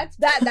 that's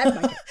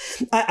my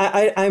take.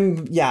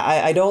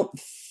 I don't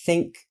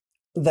think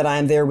that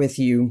I'm there with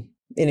you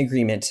in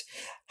agreement.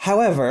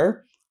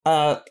 However,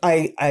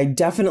 I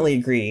definitely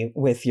agree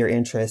with your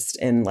interest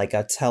in like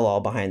a tell-all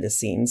behind the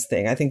scenes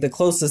thing. I think the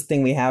closest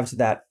thing we have to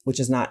that, which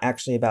is not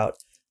actually about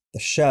the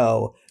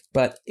show,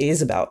 but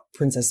is about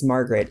Princess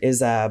Margaret,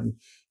 is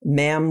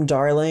Ma'am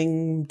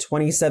Darling,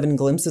 27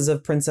 Glimpses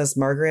of Princess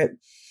Margaret.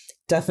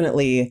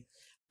 Definitely,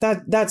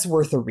 that's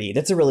worth a read.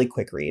 It's a really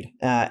quick read,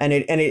 and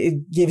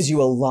it gives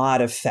you a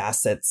lot of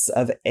facets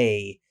of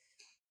a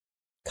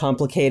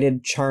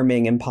complicated,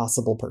 charming,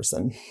 impossible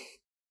person.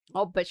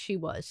 Oh, but she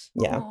was.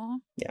 Yeah. Aww.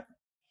 Yeah.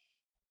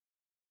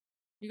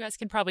 You guys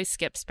can probably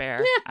skip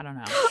Spare. Yeah. I don't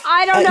know.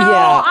 I don't know.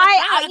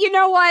 Yeah. You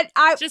know what?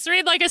 Just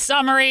read like a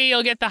summary.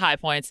 You'll get the high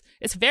points.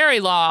 It's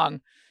very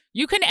long.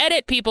 You can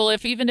edit people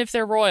even if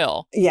they're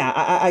royal.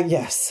 Yeah,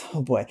 yes.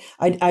 Oh boy.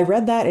 I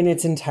read that in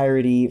its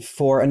entirety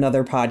for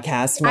another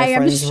podcast. I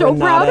am so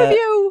proud of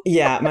you.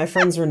 Yeah, my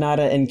friends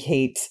Renata and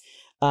Kate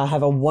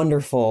have a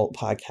wonderful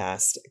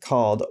podcast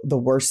called The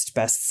Worst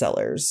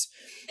Bestsellers,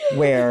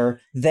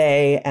 where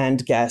they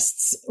and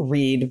guests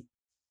read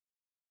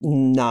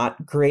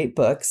not great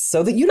books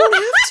so that you don't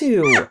have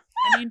to.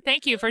 I mean,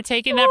 thank you for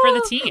taking that for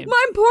the team.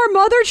 My poor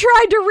mother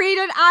tried to read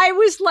it. I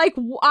was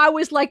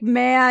like,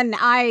 man,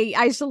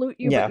 I salute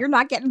you, but you're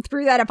not getting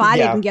through that if I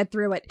didn't get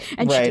through it.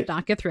 And she did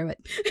not get through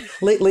it.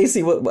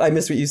 Lacey, I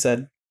missed what you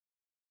said.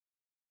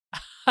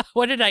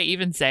 What did I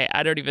even say?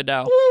 I don't even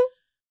know.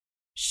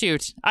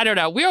 Shoot. I don't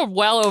know. We're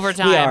well over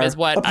time is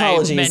what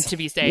I meant to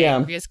be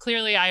saying. Because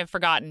clearly I have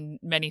forgotten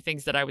many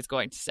things that I was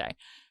going to say.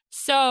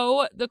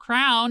 So, The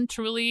Crown,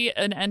 truly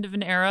an end of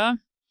an era.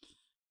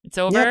 It's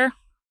over.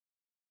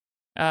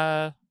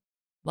 Yep.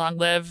 Long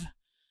live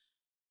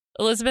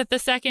Elizabeth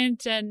II,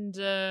 and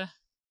I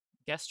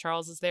guess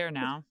Charles is there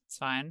now. It's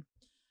fine.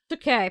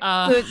 It's okay.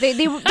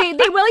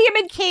 The William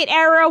and Kate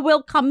era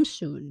will come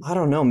soon. I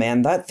don't know,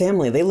 man. That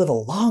family, they live a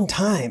long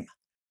time.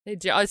 They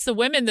do. It's the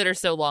women that are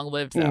so long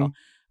lived, though.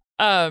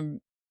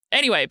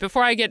 Anyway,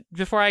 before I get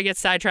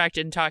sidetracked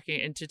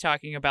into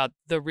talking about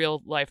the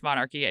real life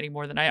monarchy any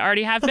more than I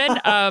already have been,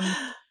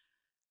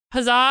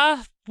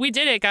 huzzah! We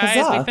did it, guys.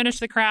 Huzzah. We finished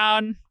The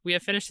Crown. We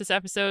have finished this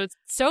episode.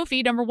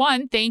 Sophie, number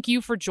one, thank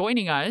you for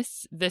joining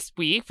us this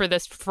week for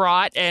this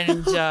fraught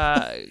and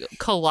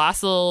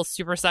colossal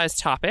supersized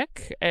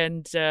topic.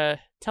 And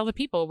tell the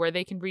people where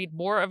they can read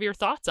more of your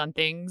thoughts on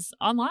things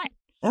online.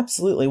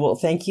 Absolutely. Well,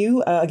 thank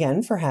you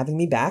again for having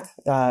me back.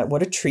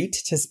 What a treat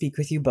to speak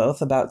with you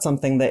both about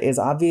something that is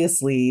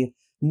obviously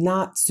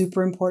not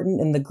super important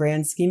in the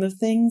grand scheme of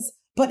things,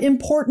 but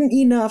important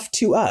enough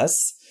to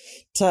us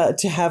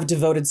to have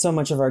devoted so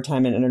much of our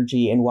time and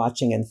energy in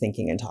watching and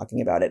thinking and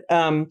talking about it.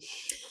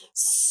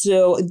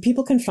 So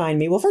people can find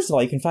me. Well, first of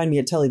all, you can find me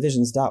at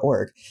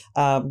televisions.org,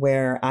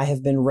 where I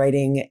have been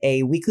writing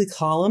a weekly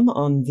column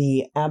on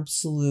the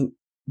absolute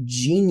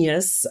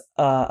genius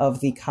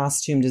of the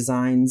costume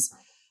designs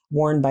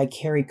worn by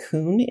Carrie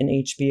Coon in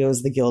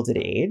HBO's The Gilded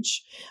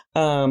Age,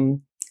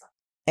 and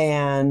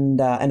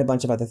a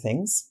bunch of other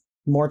things.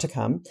 More to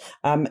come.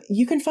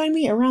 You can find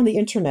me around the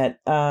internet.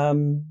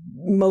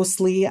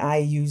 Mostly I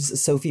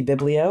use Sophie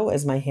Biblio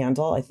as my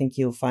handle. I think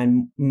you'll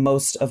find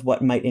most of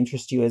what might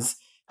interest you as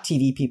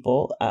TV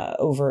people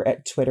over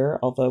at Twitter,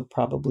 although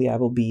probably I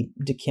will be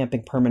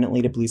decamping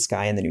permanently to Blue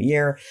Sky in the new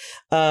year.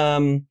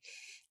 And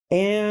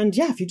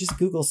yeah, if you just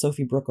Google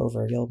Sophie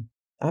Brookover,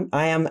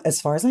 I am,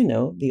 as far as I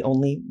know, the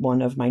only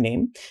one of my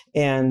name.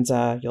 And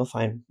you'll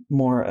find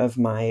more of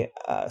my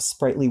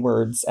sprightly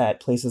words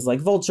at places like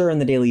Vulture and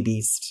the Daily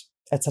Beast,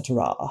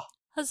 etc.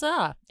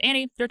 Huzzah.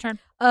 Annie, your turn.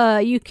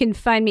 You can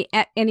find me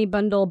at Annie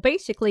Bundle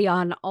basically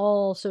on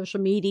all social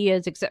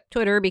medias except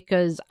Twitter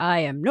because I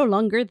am no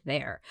longer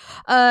there.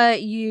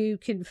 You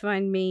can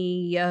find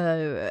me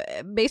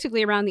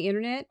basically around the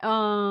internet.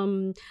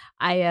 I'm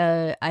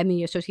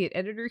the associate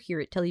editor here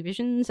at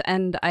Televisions,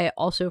 and I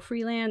also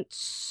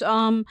freelance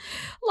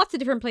lots of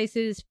different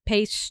places,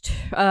 Paste,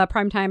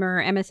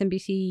 Primetimer,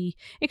 MSNBC,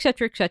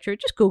 etc., etc.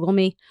 Just Google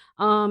me,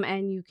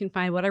 and you can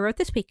find what I wrote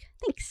this week.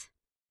 Thanks.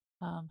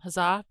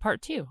 Huzzah, part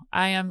 2.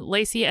 I am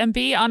Lacey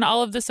MB on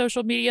all of the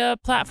social media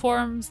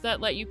platforms that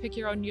let you pick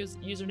your own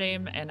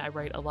username, and I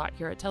write a lot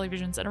here at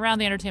Televisions and around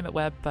the entertainment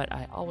web, but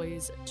I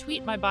always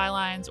tweet my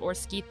bylines or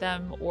skeet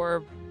them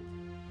or,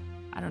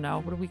 I don't know,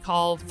 what do we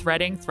call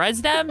threading? Thread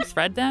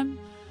them?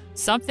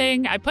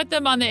 Something. I put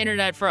them on the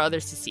internet for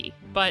others to see.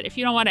 But if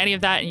you don't want any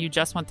of that and you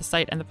just want the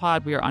site and the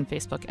pod, we are on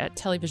Facebook at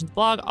Televisions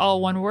Blog,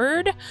 all one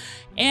word.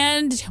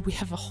 And we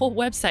have a whole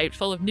website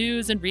full of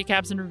news and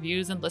recaps and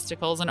reviews and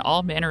listicles and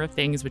all manner of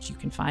things, which you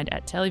can find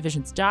at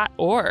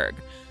televisions.org.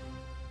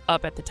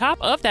 Up at the top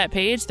of that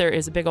page, there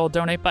is a big old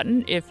donate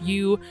button. If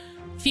you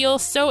feel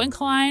so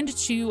inclined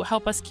to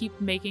help us keep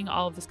making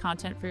all of this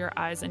content for your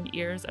eyes and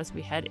ears as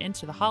we head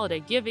into the holiday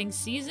giving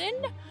season,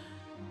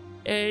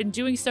 in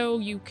doing so,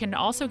 you can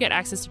also get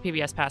access to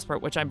PBS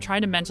Passport, which I'm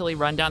trying to mentally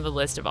run down the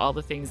list of all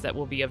the things that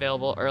will be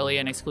available early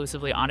and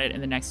exclusively on it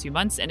in the next few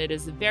months. And it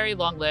is a very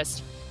long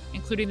list,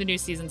 including the new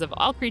seasons of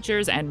All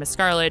Creatures and Miss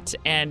Scarlet.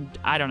 And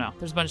I don't know.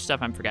 There's a bunch of stuff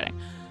I'm forgetting.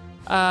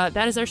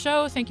 That is our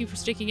show. Thank you for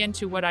sticking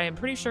into what I am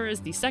pretty sure is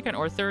the second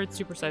or third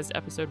supersized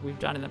episode we've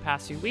done in the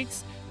past few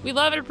weeks. We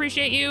love and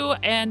appreciate you,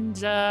 and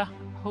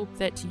hope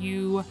that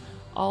you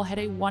all had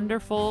a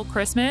wonderful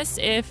Christmas,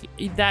 if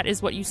that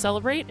is what you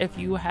celebrate. If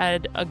you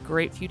had a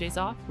great few days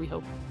off, we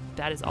hope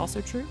that is also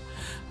true.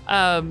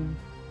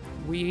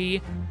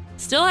 We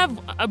still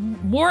have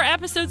more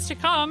episodes to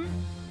come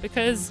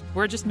because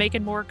we're just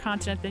making more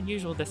content than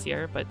usual this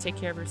year, but take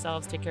care of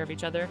yourselves, take care of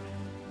each other.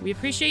 We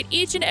appreciate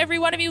each and every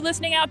one of you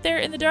listening out there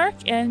in the dark,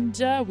 and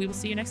we will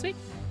see you next week.